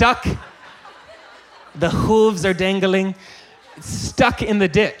stuck. The hooves are dangling, stuck in the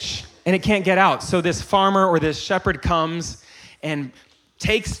ditch, and it can't get out. So this farmer or this shepherd comes and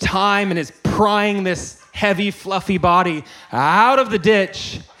takes time and is prying this heavy, fluffy body out of the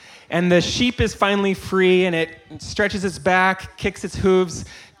ditch. And the sheep is finally free, and it stretches its back, kicks its hooves.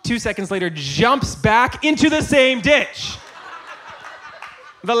 2 seconds later, jumps back into the same ditch.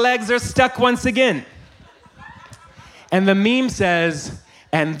 The legs are stuck once again. And the meme says,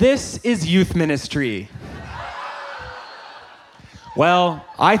 and this is youth ministry. Well,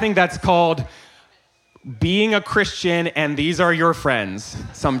 I think that's called being a Christian, and these are your friends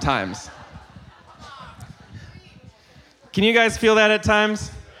sometimes. Can you guys feel that at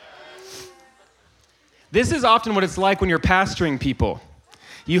times? This is often what it's like when you're pastoring people.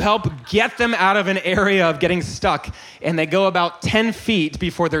 You help get them out of an area of getting stuck, and they go about 10 feet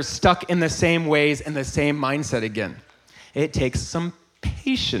before they're stuck in the same ways and the same mindset again. It takes some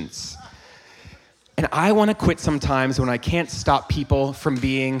patience And I want to quit sometimes when I can't stop people from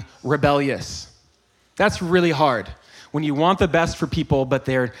being rebellious. That's really hard. When you want the best for people, but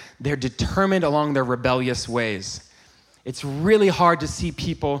they're determined along their rebellious ways. It's really hard to see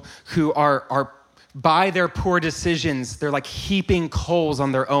people who are by their poor decisions, they're like heaping coals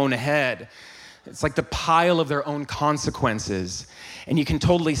on their own head. It's like the pile of their own consequences. And you can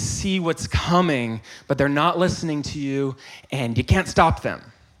totally see what's coming, but they're not listening to you, and you can't stop them.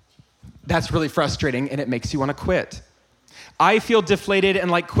 That's really frustrating, and it makes you want to quit. I feel deflated and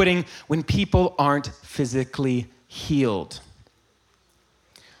like quitting when people aren't physically healed.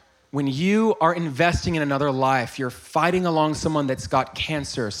 When you are investing in another life, you're fighting along someone that's got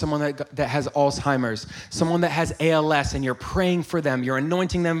cancer, someone that has Alzheimer's, someone that has ALS, and you're praying for them. You're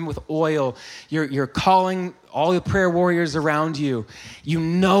anointing them with oil. You're calling all the prayer warriors around you. You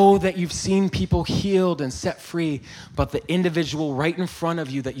know that you've seen people healed and set free, but the individual right in front of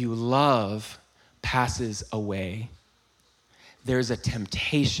you that you love passes away. There's a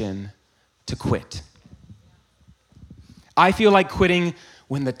temptation to quit. I feel like quitting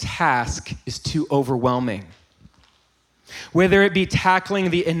when the task is too overwhelming. Whether it be tackling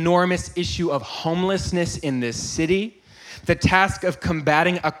the enormous issue of homelessness in this city, the task of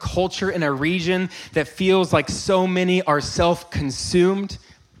combating a culture in a region that feels like so many are self-consumed,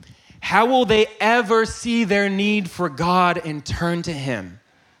 how will they ever see their need for God and turn to Him?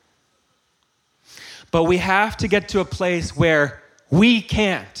 But we have to get to a place where we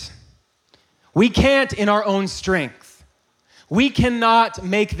can't. We can't in our own strength. We cannot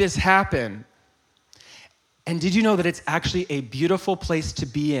make this happen. And did you know that it's actually a beautiful place to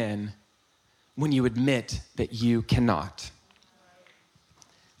be in when you admit that you cannot?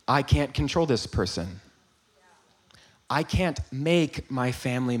 I can't control this person. I can't make my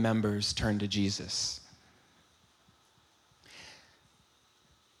family members turn to Jesus.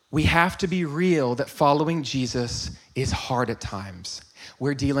 We have to be real that following Jesus is hard at times.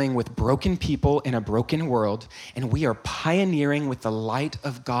 We're dealing with broken people in a broken world, and we are pioneering with the light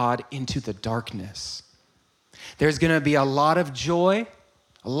of God into the darkness. There's going to be a lot of joy.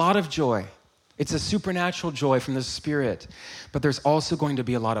 It's a supernatural joy from the Spirit, but there's also going to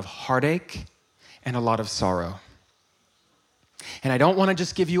be a lot of heartache and a lot of sorrow. And I don't want to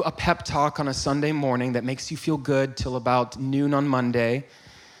just give you a pep talk on a Sunday morning that makes you feel good till about noon on Monday,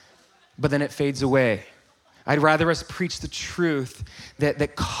 but then it fades away. I'd rather us preach the truth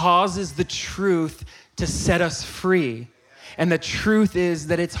that causes the truth to set us free. And the truth is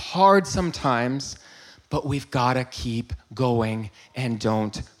that it's hard sometimes, but we've got to keep going and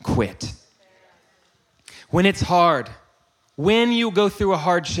don't quit. When it's hard, when you go through a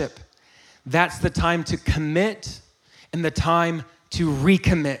hardship, that's the time to commit and the time to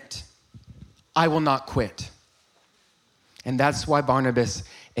recommit. I will not quit. And that's why Barnabas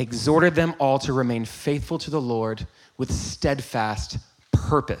exhorted them all to remain faithful to the Lord with steadfast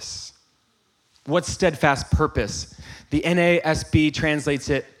purpose. What's steadfast purpose? The NASB translates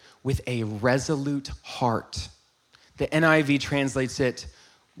it with a resolute heart. The NIV translates it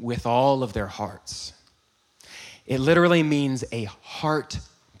with all of their hearts. It literally means a heart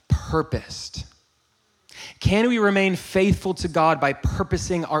purposed. Can we remain faithful to God by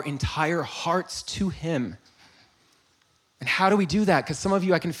purposing our entire hearts to Him? And how do we do that? Because some of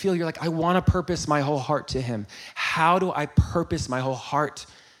you, I can feel you're like, I want to purpose my whole heart to Him. How do I purpose my whole heart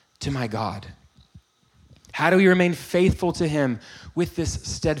to my God? How do we remain faithful to Him with this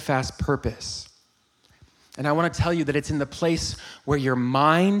steadfast purpose? And I want to tell you that it's in the place where your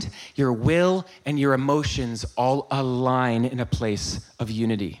mind, your will, and your emotions all align in a place of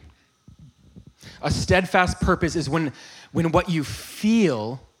unity. A steadfast purpose is when what you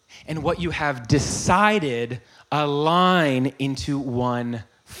feel and what you have decided align into one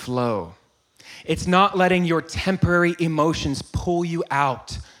flow. It's not letting your temporary emotions pull you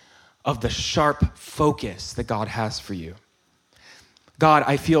out of the sharp focus that God has for you. God,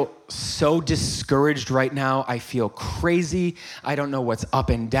 I feel so discouraged right now. I feel crazy. I don't know what's up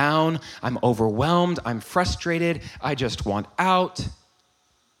and down. I'm overwhelmed. I'm frustrated. I just want out.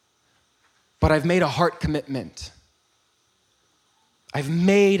 But I've made a heart commitment.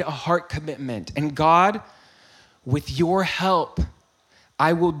 And God, with your help,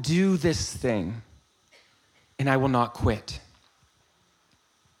 I will do this thing and I will not quit.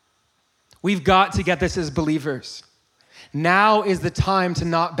 We've got to get this as believers. Now is the time to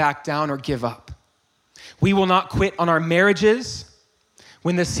not back down or give up. We will not quit on our marriages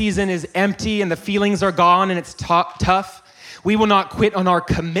when the season is empty and the feelings are gone and it's tough. We will not quit on our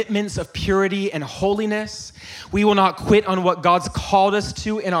commitments of purity and holiness. We will not quit on what God's called us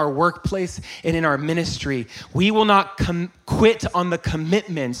to in our workplace and in our ministry. We will not quit on the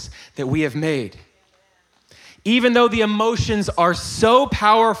commitments that we have made. Even though the emotions are so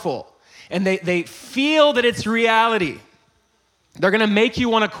powerful and they feel that it's reality, they're gonna make you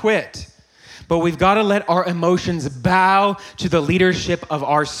wanna quit. But we've gotta let our emotions bow to the leadership of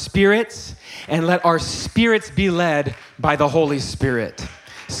our spirits and let our spirits be led by the Holy Spirit.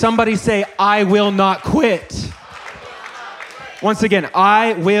 Somebody say, I will not quit. Once again,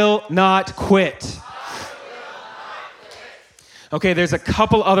 I will not quit. Okay, there's a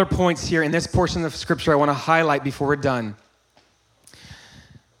couple other points here in this portion of Scripture I want to highlight before we're done.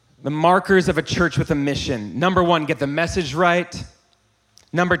 The markers of a church with a mission. Number 1, get the message right.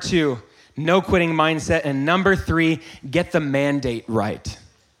 Number 2, no quitting mindset. And number 3, get the mandate right.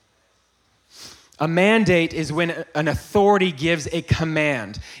 A mandate is when an authority gives a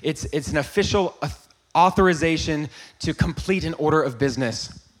command. It's an official authorization to complete an order of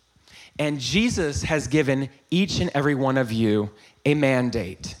business. And Jesus has given each and every one of you a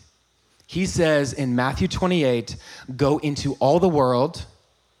mandate. He says in Matthew 28, go into all the world.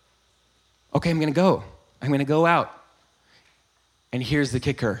 Okay, I'm gonna go out. And here's the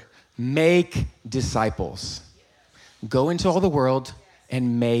kicker. Make disciples. Go into all the world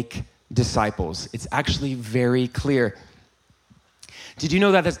and make disciples. It's actually very clear. Did you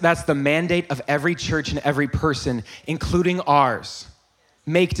know that that's the mandate of every church and every person, including ours?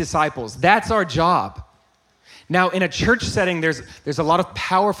 Make disciples. That's our job. Now, in a church setting, there's a lot of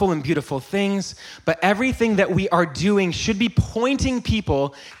powerful and beautiful things, but everything that we are doing should be pointing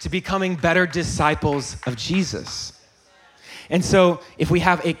people to becoming better disciples of Jesus. And so if we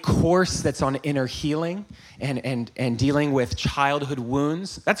have a course that's on inner healing and dealing with childhood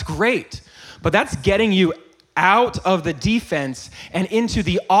wounds, that's great. But that's getting you out of the defense and into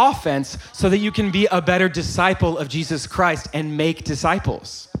the offense so that you can be a better disciple of Jesus Christ and make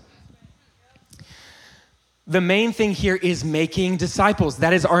disciples. The main thing here is making disciples.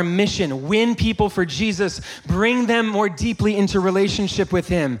 That is our mission. Win people for Jesus. Bring them more deeply into relationship with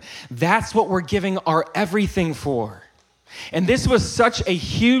him. That's what we're giving our everything for. And this was such a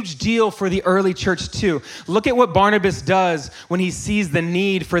huge deal for the early church too. Look at what Barnabas does when he sees the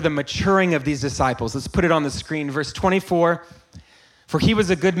need for the maturing of these disciples. Let's put it on the screen. Verse 24, for he was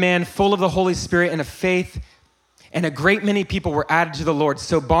a good man, full of the Holy Spirit and of faith, and a great many people were added to the Lord.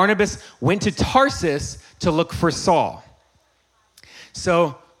 So Barnabas went to Tarsus to look for Saul.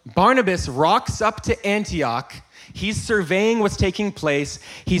 So Barnabas rocks up to Antioch. He's surveying what's taking place.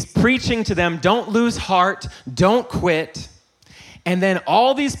 He's preaching to them, don't lose heart, don't quit. And then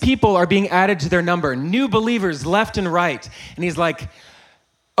all these people are being added to their number, new believers left and right. And he's like,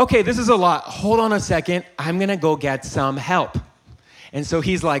 okay, this is a lot. Hold on a second. I'm going to go get some help. And so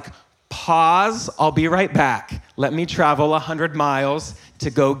he's like, pause. I'll be right back. Let me travel 100 miles to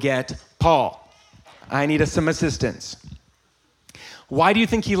go get Paul. I need some assistance. Why do you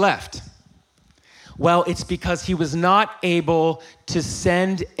think he left? Well, it's because he was not able to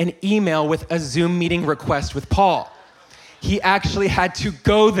send an email with a Zoom meeting request with Paul. He actually had to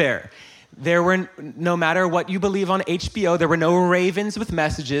go there. There were, no matter what you believe on HBO, there were no ravens with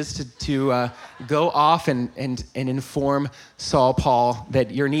messages to go off and inform Saul Paul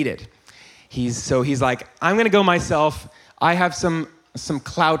that you're needed. He's like, I'm gonna go myself. I have some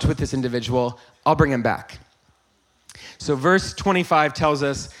clout with this individual. I'll bring him back. So verse 25 tells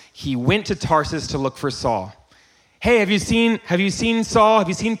us he went to Tarsus to look for Saul. Hey, have you seen Saul? Have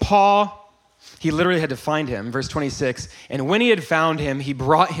you seen Paul? He literally had to find him. Verse 26, and when he had found him, he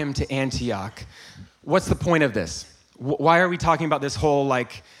brought him to Antioch. What's the point of this? Why are we talking about this whole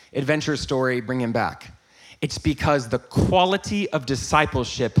adventure story, bring him back? It's because the quality of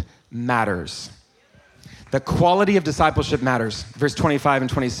discipleship matters. The quality of discipleship matters. Verse 25 and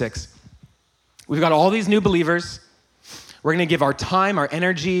 26. We've got all these new believers. We're going to give our time, our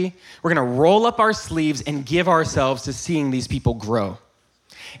energy. We're going to roll up our sleeves and give ourselves to seeing these people grow.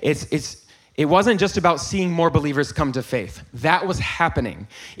 It wasn't just about seeing more believers come to faith. That was happening.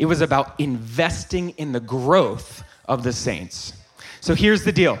 It was about investing in the growth of the saints. So here's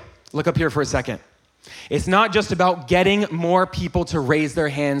the deal. Look up here for a second. It's not just about getting more people to raise their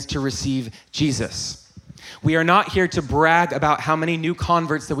hands to receive Jesus. We are not here to brag about how many new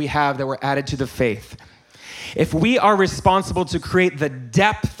converts that we have that were added to the faith. If we are responsible to create the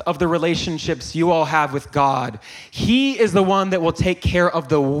depth of the relationships you all have with God, he is the one that will take care of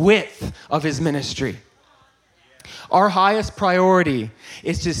the width of his ministry. Our highest priority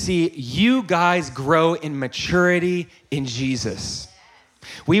is to see you guys grow in maturity in Jesus.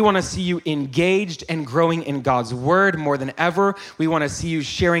 We want to see you engaged and growing in God's word more than ever. We want to see you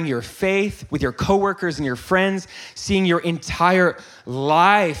sharing your faith with your coworkers and your friends, seeing your entire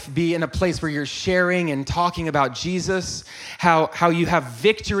life be in a place where you're sharing and talking about Jesus, how you have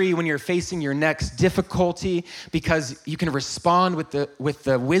victory when you're facing your next difficulty because you can respond with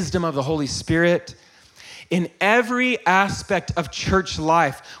the wisdom of the Holy Spirit. In every aspect of church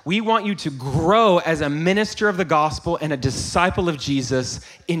life, we want you to grow as a minister of the gospel and a disciple of Jesus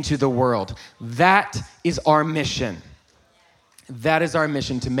into the world. That is our mission. That is our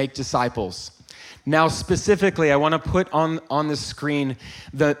mission, to make disciples. Now, specifically, I want to put on the screen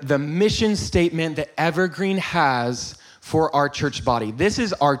the mission statement that Evergreen has for our church body. This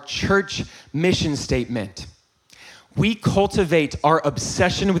is our church mission statement. We cultivate our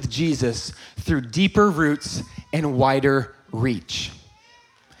obsession with Jesus through deeper roots and wider reach.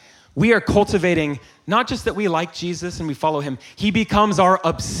 We are cultivating not just that we like Jesus and we follow him, he becomes our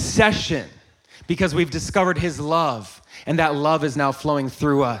obsession because we've discovered his love, and that love is now flowing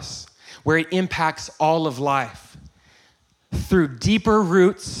through us, where it impacts all of life. Through deeper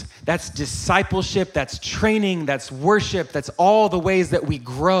roots, that's discipleship, that's training, that's worship, that's all the ways that we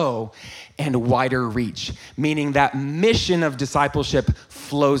grow, and wider reach, meaning that mission of discipleship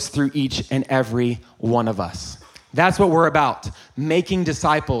flows through each and every one of us. That's what we're about, making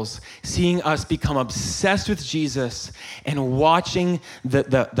disciples, seeing us become obsessed with Jesus and watching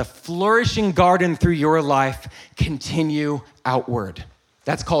the flourishing garden through your life continue outward.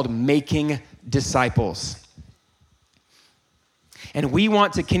 That's called making disciples. And we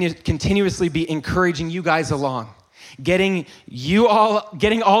want to continuously be encouraging you guys along, getting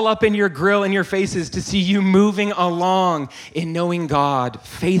all up in your grill and your faces to see you moving along in knowing God,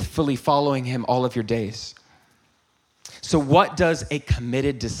 faithfully following him all of your days. So what does a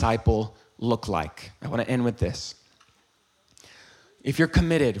committed disciple look like? I want to end with this. If you're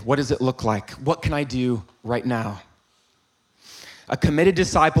committed, what does it look like? What can I do right now? A committed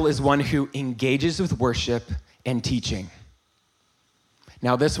disciple is one who engages with worship and teaching.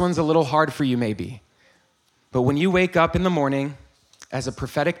 Now, this one's a little hard for you maybe, but when you wake up in the morning as a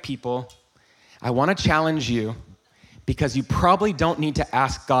prophetic people, I want to challenge you because you probably don't need to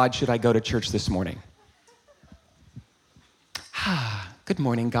ask God, should I go to church this morning? Good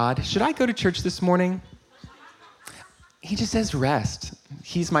morning, God. Should I go to church this morning? He just says rest.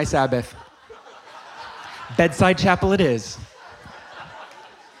 He's my Sabbath. Bedside chapel it is.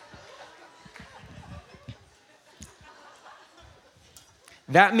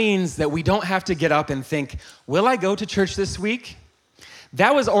 That means that we don't have to get up and think, will I go to church this week?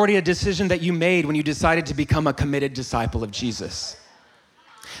 That was already a decision that you made when you decided to become a committed disciple of Jesus.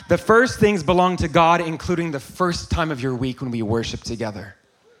 The first things belong to God, including the first time of your week when we worship together.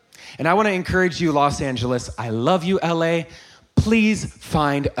 And I want to encourage you, Los Angeles. I love you, LA. Please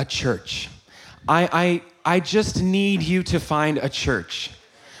find a church. I just need you to find a church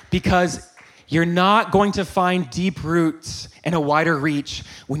because you're not going to find deep roots and a wider reach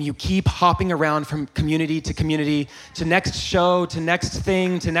when you keep hopping around from community to next show, to next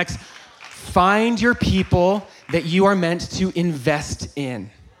thing, to next. Find your people that you are meant to invest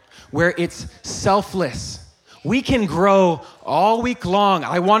in, where it's selfless. We can grow all week long.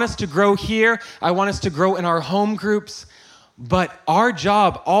 I want us to grow here. I want us to grow in our home groups. But our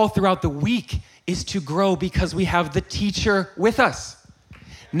job all throughout the week is to grow because we have the teacher with us.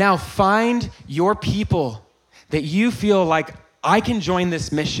 Now find your people that you feel like, I can join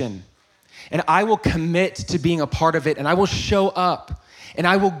this mission and I will commit to being a part of it, and I will show up and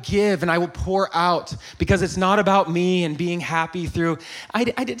I will give and I will pour out, because it's not about me and being happy through. I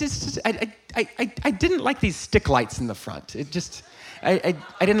didn't like these stick lights in the front. I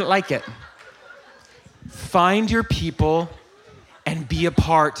didn't like it. Find your people and be a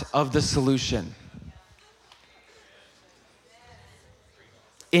part of the solution.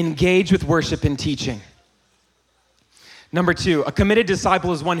 Engage with worship and teaching. Number 2, a committed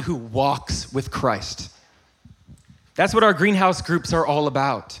disciple is one who walks with Christ. That's what our greenhouse groups are all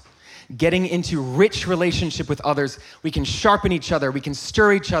about. Getting into rich relationship with others. We can sharpen each other. We can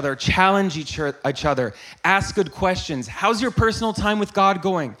stir each other, challenge each other, ask good questions. How's your personal time with God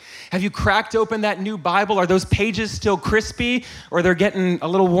going? Have you cracked open that new Bible? Are those pages still crispy, or they're getting a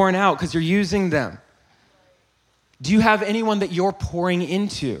little worn out because you're using them? Do you have anyone that you're pouring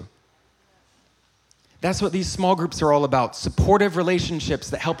into? That's what these small groups are all about. Supportive relationships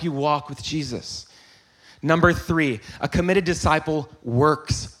that help you walk with Jesus. Number 3, a committed disciple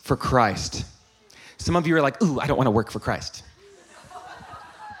works for Christ. Some of you are like, ooh, I don't want to work for Christ.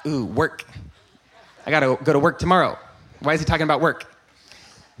 Ooh, work. I got to go to work tomorrow. Why is he talking about work?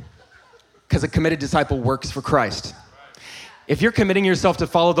 Because a committed disciple works for Christ. If you're committing yourself to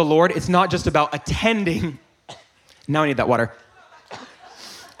follow the Lord, it's not just about attending. Now I need that water.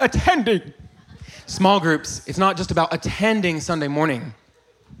 Attending small groups. It's not just about attending Sunday morning.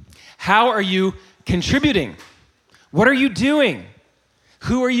 How are you contributing? What are you doing?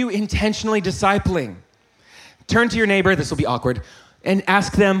 Who are you intentionally discipling? Turn to your neighbor, this will be awkward, and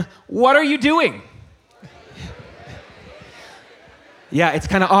ask them, what are you doing? Yeah, it's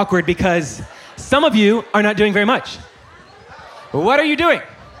kind of awkward because some of you are not doing very much. What are you doing?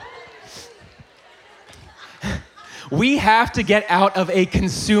 We have to get out of a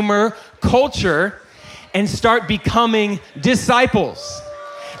consumer culture and start becoming disciples.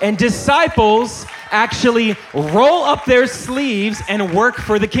 And disciples actually roll up their sleeves and work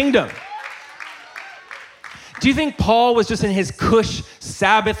for the kingdom. Do you think Paul was just in his cush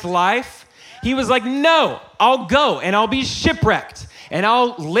Sabbath life? He was like, no, I'll go and I'll be shipwrecked and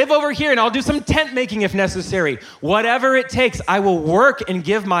I'll live over here and I'll do some tent making if necessary. Whatever it takes, I will work and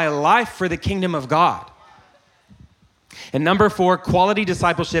give my life for the kingdom of God. And number 4, quality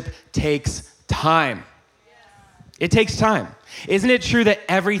discipleship takes time. It takes time. Isn't it true that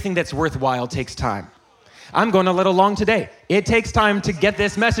everything that's worthwhile takes time? I'm going a little long today. It takes time to get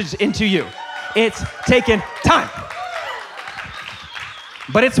this message into you. It's taken time.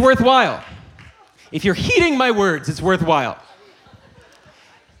 But it's worthwhile. If you're heeding my words, it's worthwhile.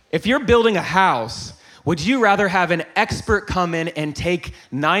 If you're building a house, would you rather have an expert come in and take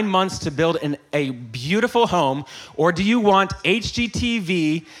 9 months to build a beautiful home, or do you want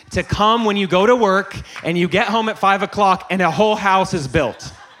HGTV to come when you go to work and you get home at 5 o'clock and a whole house is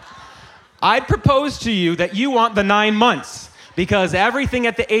built? I'd propose to you that you want the 9 months, because everything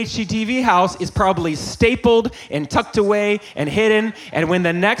at the HGTV house is probably stapled and tucked away and hidden, and when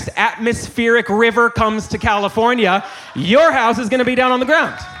the next atmospheric river comes to California, your house is going to be down on the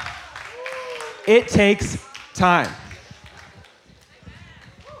ground. It takes time.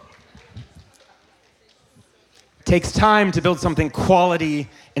 It takes time to build something quality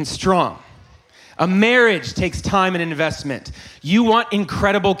and strong. A marriage takes time and investment. You want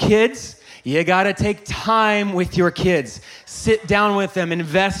incredible kids? You gotta take time with your kids. Sit down with them,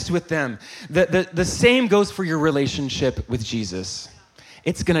 invest with them. The same goes for your relationship with Jesus.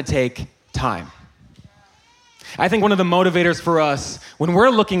 It's gonna take time. I think one of the motivators for us, when we're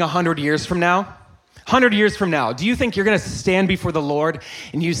looking 100 years from now, do you think you're gonna stand before the Lord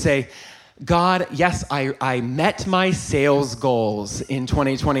and you say, God, yes, I met my sales goals in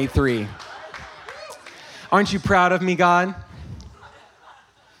 2023. Aren't you proud of me, God?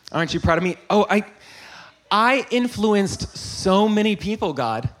 Aren't you proud of me? Oh, I influenced so many people,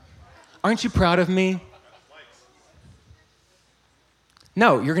 God. Aren't you proud of me?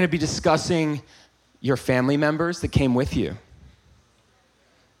 No, you're going to be discussing your family members that came with you.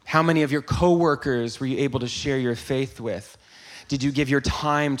 How many of your coworkers were you able to share your faith with? Did you give your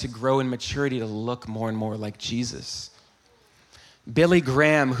time to grow in maturity to look more and more like Jesus? Billy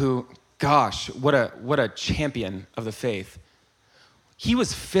Graham, who, gosh, what a champion of the faith. He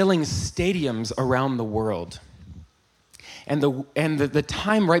was filling stadiums around the world. And the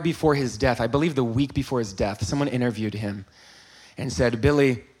time right before his death, I believe the week before his death, someone interviewed him and said,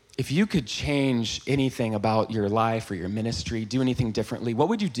 Billy, if you could change anything about your life or your ministry, do anything differently, what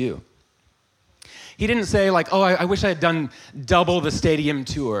would you do? He didn't say like, oh, I wish I had done double the stadium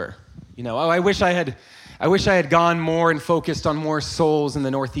tour. You know, oh, I wish I had gone more and focused on more souls in the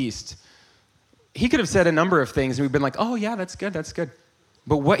Northeast. He could have said a number of things and we've been like, oh yeah, that's good.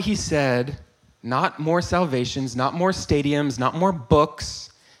 But what he said, not more salvations, not more stadiums, not more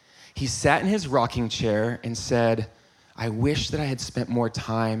books. He sat in his rocking chair and said, I wish that I had spent more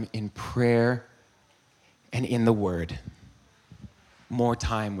time in prayer and in the Word. More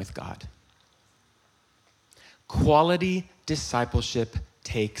time with God. Quality discipleship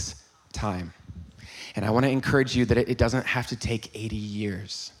takes time. And I want to encourage you that it doesn't have to take 80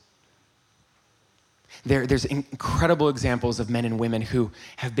 years. There's incredible examples of men and women who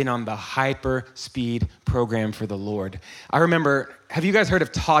have been on the hyper speed program for the Lord. I remember, have you guys heard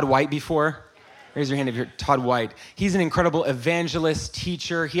of Todd White before? Raise your hand if you're Todd White. He's an incredible evangelist,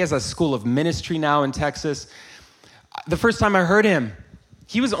 teacher. He has a school of ministry now in Texas. The first time I heard him,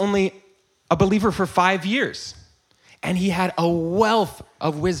 he was only a believer for 5 years. And he had a wealth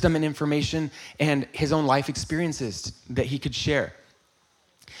of wisdom and information and his own life experiences that he could share.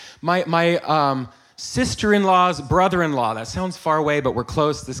 My sister-in-law's brother-in-law, that sounds far away, but we're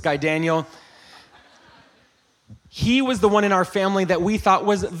close, this guy Daniel, he was the one in our family that we thought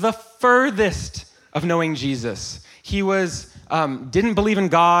was the furthest of knowing Jesus. He didn't believe in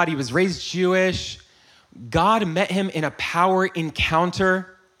God, he was raised Jewish. God met him in a power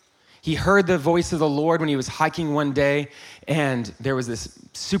encounter. He heard the voice of the Lord when he was hiking one day, and there was this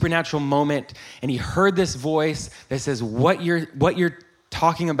supernatural moment, and he heard this voice that says, what you're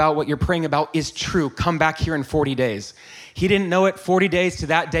talking about, what you're praying about is true. Come back here in 40 days. He didn't know it. 40 days to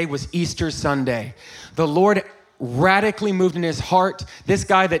that day was Easter Sunday. The Lord radically moved in his heart. This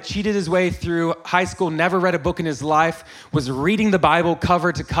guy that cheated his way through high school, never read a book in his life, was reading the Bible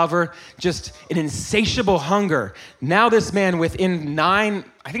cover to cover, just an insatiable hunger. Now this man, within 9,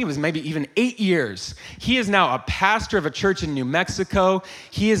 I think it was maybe even 8 years, he is now a pastor of a church in New Mexico.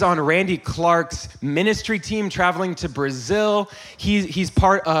 He is on Randy Clark's ministry team traveling to Brazil. He's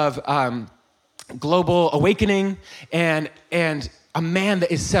part of Global Awakening, and a man that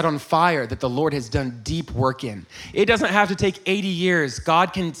is set on fire that the Lord has done deep work in. It doesn't have to take 80 years.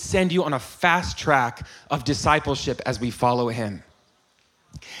 God can send you on a fast track of discipleship as we follow him.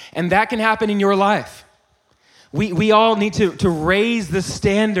 And that can happen in your life. We all need to raise the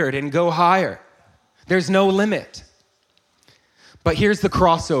standard and go higher. There's no limit. But here's the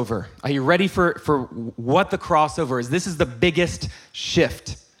crossover. Are you ready for what the crossover is? This is the biggest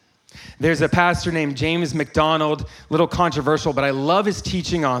shift. There's a pastor named James McDonald, a little controversial, but I love his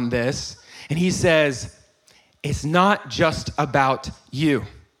teaching on this. And he says, it's not just about you.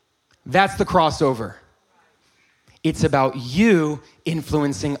 That's the crossover. It's about you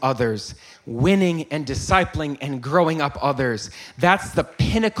influencing others, winning and discipling and growing up others. That's the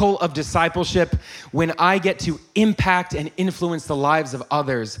pinnacle of discipleship, when I get to impact and influence the lives of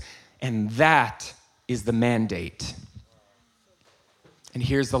others. And that is the mandate. And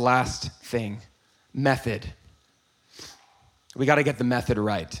here's the last thing, method. We got to get the method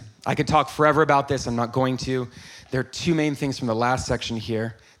right. I could talk forever about this. I'm not going to. There are two main things from the last section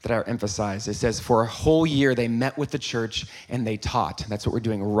here that I emphasize. It says, for a whole year, they met with the church and they taught. That's what we're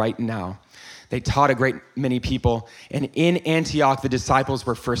doing right now. They taught a great many people. And in Antioch, the disciples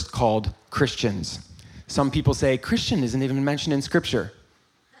were first called Christians. Some people say Christian isn't even mentioned in Scripture.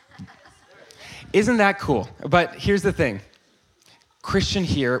 Isn't that cool? But here's the thing. Christian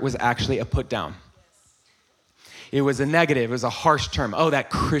here was actually a put down. It was a negative. It was a harsh term. Oh,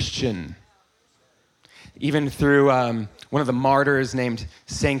 that Christian. Even through one of the martyrs named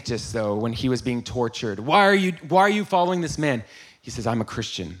Sanctus, though, when he was being tortured. Why are you following this man? He says, I'm a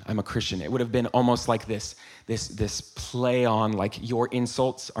Christian. I'm a Christian. It would have been almost like this play on, like, your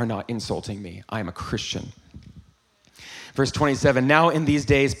insults are not insulting me. I am a Christian. Verse 27, now in these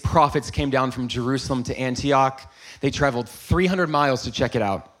days, prophets came down from Jerusalem to Antioch. They traveled 300 miles to check it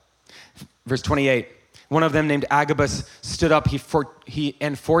out. Verse 28, one of them named Agabus stood up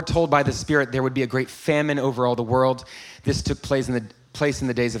and foretold by the Spirit there would be a great famine over all the world. This took place in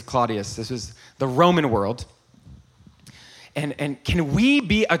the days of Claudius. This was the Roman world. And can we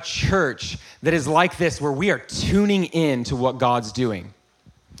be a church that is like this, where we are tuning in to what God's doing?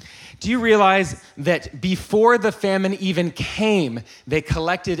 Do you realize that before the famine even came, they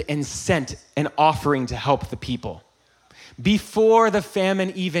collected and sent an offering to help the people? Before the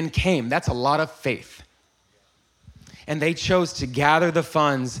famine even came. That's a lot of faith. And they chose to gather the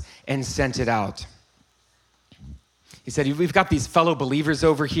funds and sent it out. He said, we've got these fellow believers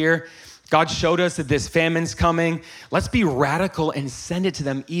over here. God showed us that this famine's coming. Let's be radical and send it to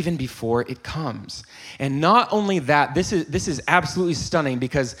them even before it comes. And not only that, this is absolutely stunning,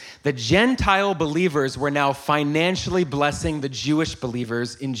 because the Gentile believers were now financially blessing the Jewish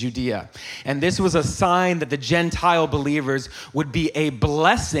believers in Judea. And this was a sign that the Gentile believers would be a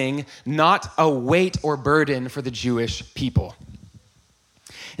blessing, not a weight or burden for the Jewish people.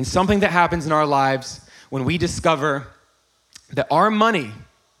 And something that happens in our lives when we discover that our money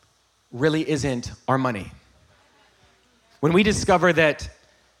really isn't our money. When we discover that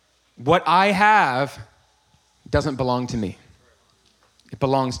what I have doesn't belong to me, it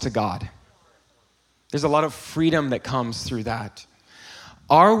belongs to God. There's a lot of freedom that comes through that.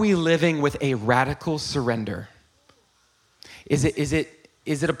 Are we living with a radical surrender? Is it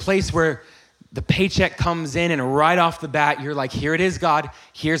a place where the paycheck comes in and right off the bat you're like, here it is, God,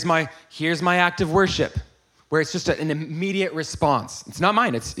 here's my act of worship? Where it's just an immediate response. It's not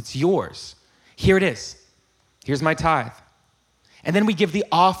mine, it's yours. Here it is. Here's my tithe. And then we give the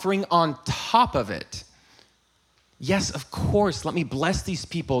offering on top of it. Yes, of course, let me bless these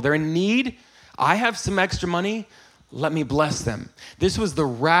people. They're in need. I have some extra money. Let me bless them. This was the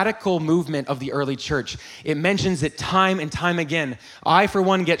radical movement of the early church. It mentions it time and time again. I, for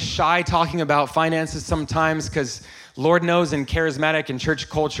one, get shy talking about finances sometimes because Lord knows in charismatic and church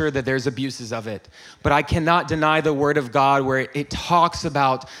culture that there's abuses of it. But I cannot deny the word of God where it talks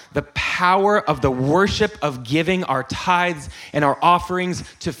about the power of the worship of giving our tithes and our offerings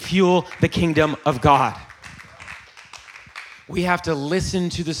to fuel the kingdom of God. we have to listen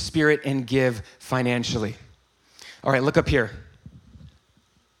to the Spirit and give financially. All right, look up here.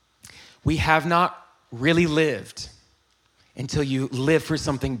 We have not really lived until you live for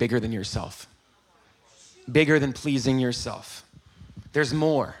something bigger than yourself, bigger than pleasing yourself. There's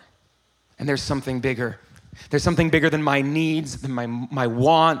more, and there's something bigger. There's something bigger than my needs, than my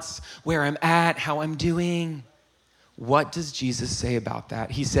wants, where I'm at, how I'm doing. What does Jesus say about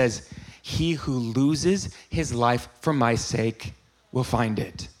that? He says, he who loses his life for my sake will find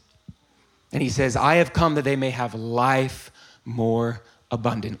it. And he says, I have come that they may have life more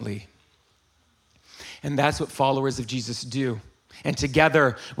abundantly. And that's what followers of Jesus do. And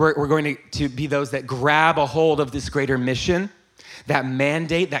together, we're going to be those that grab a hold of this greater mission, that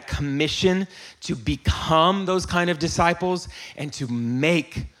mandate, that commission to become those kind of disciples and to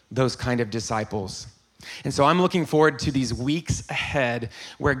make those kind of disciples. And so I'm looking forward to these weeks ahead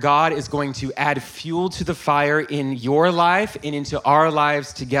where God is going to add fuel to the fire in your life and into our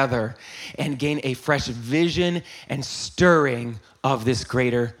lives together and gain a fresh vision and stirring of this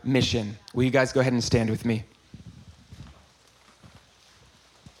greater mission. Will you guys go ahead and stand with me?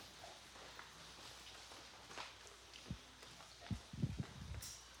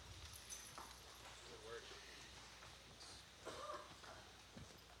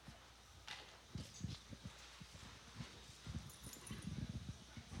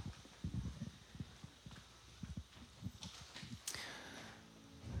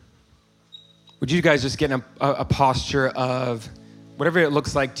 Would you guys just get in a posture of whatever it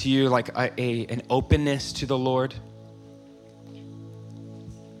looks like to you, like an openness to the Lord?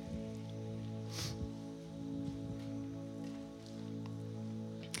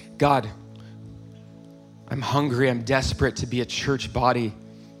 God, I'm hungry, I'm desperate to be a church body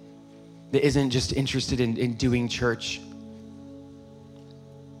that isn't just interested in doing church.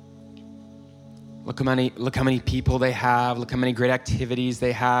 Look how many people they have. Look how many great activities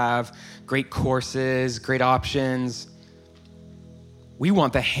they have, great courses, great options. We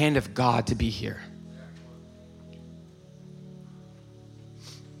want the hand of God to be here.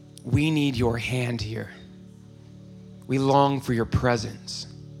 We need your hand here. We long for your presence.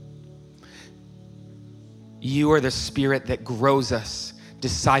 You are the Spirit that grows us,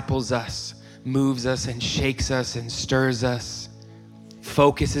 disciples us, moves us and shakes us and stirs us,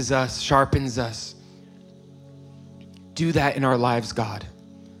 focuses us, sharpens us. Do that in our lives, God.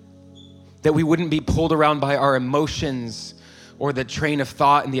 That we wouldn't be pulled around by our emotions or the train of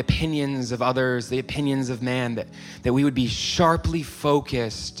thought and the opinions of others, the opinions of man, that we would be sharply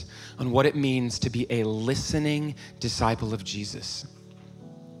focused on what it means to be a listening disciple of Jesus.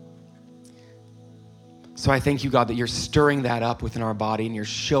 So I thank you, God, that you're stirring that up within our body and you're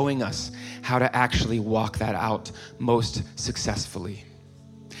showing us how to actually walk that out most successfully.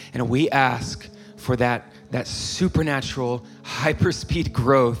 And we ask for that supernatural hyperspeed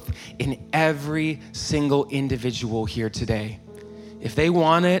growth in every single individual here today. If they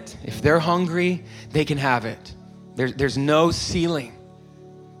want it, if they're hungry, they can have it. There's no ceiling.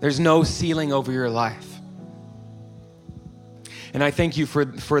 There's no ceiling over your life. And I thank you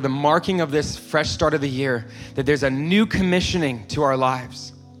for the marking of this fresh start of the year, that there's a new commissioning to our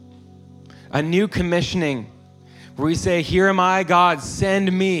lives. A new commissioning where we say, here am I, God,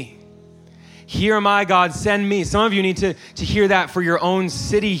 send me. Here am I, God, send me. Some of you need to hear that for your own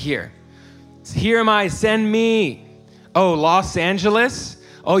city here. Here am I, send me. Oh, Los Angeles?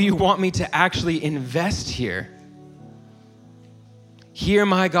 Oh, you want me to actually invest here? Here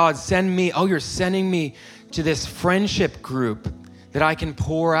am I, God, send me. Oh, you're sending me to this friendship group that I can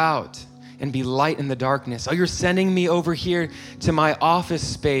pour out and be light in the darkness. Oh, you're sending me over here to my office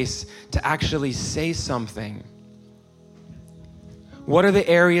space to actually say something. What are the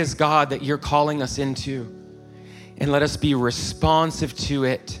areas, God, that you're calling us into? And let us be responsive to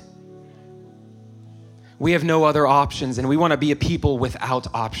it. We have no other options, and we want to be a people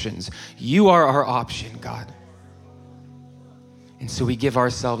without options. You are our option, God. And so we give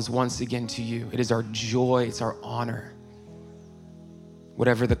ourselves once again to you. It is our joy, it's our honor.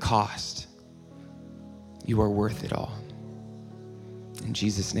 Whatever the cost, you are worth it all. In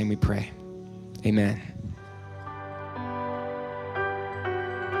Jesus' name we pray. Amen.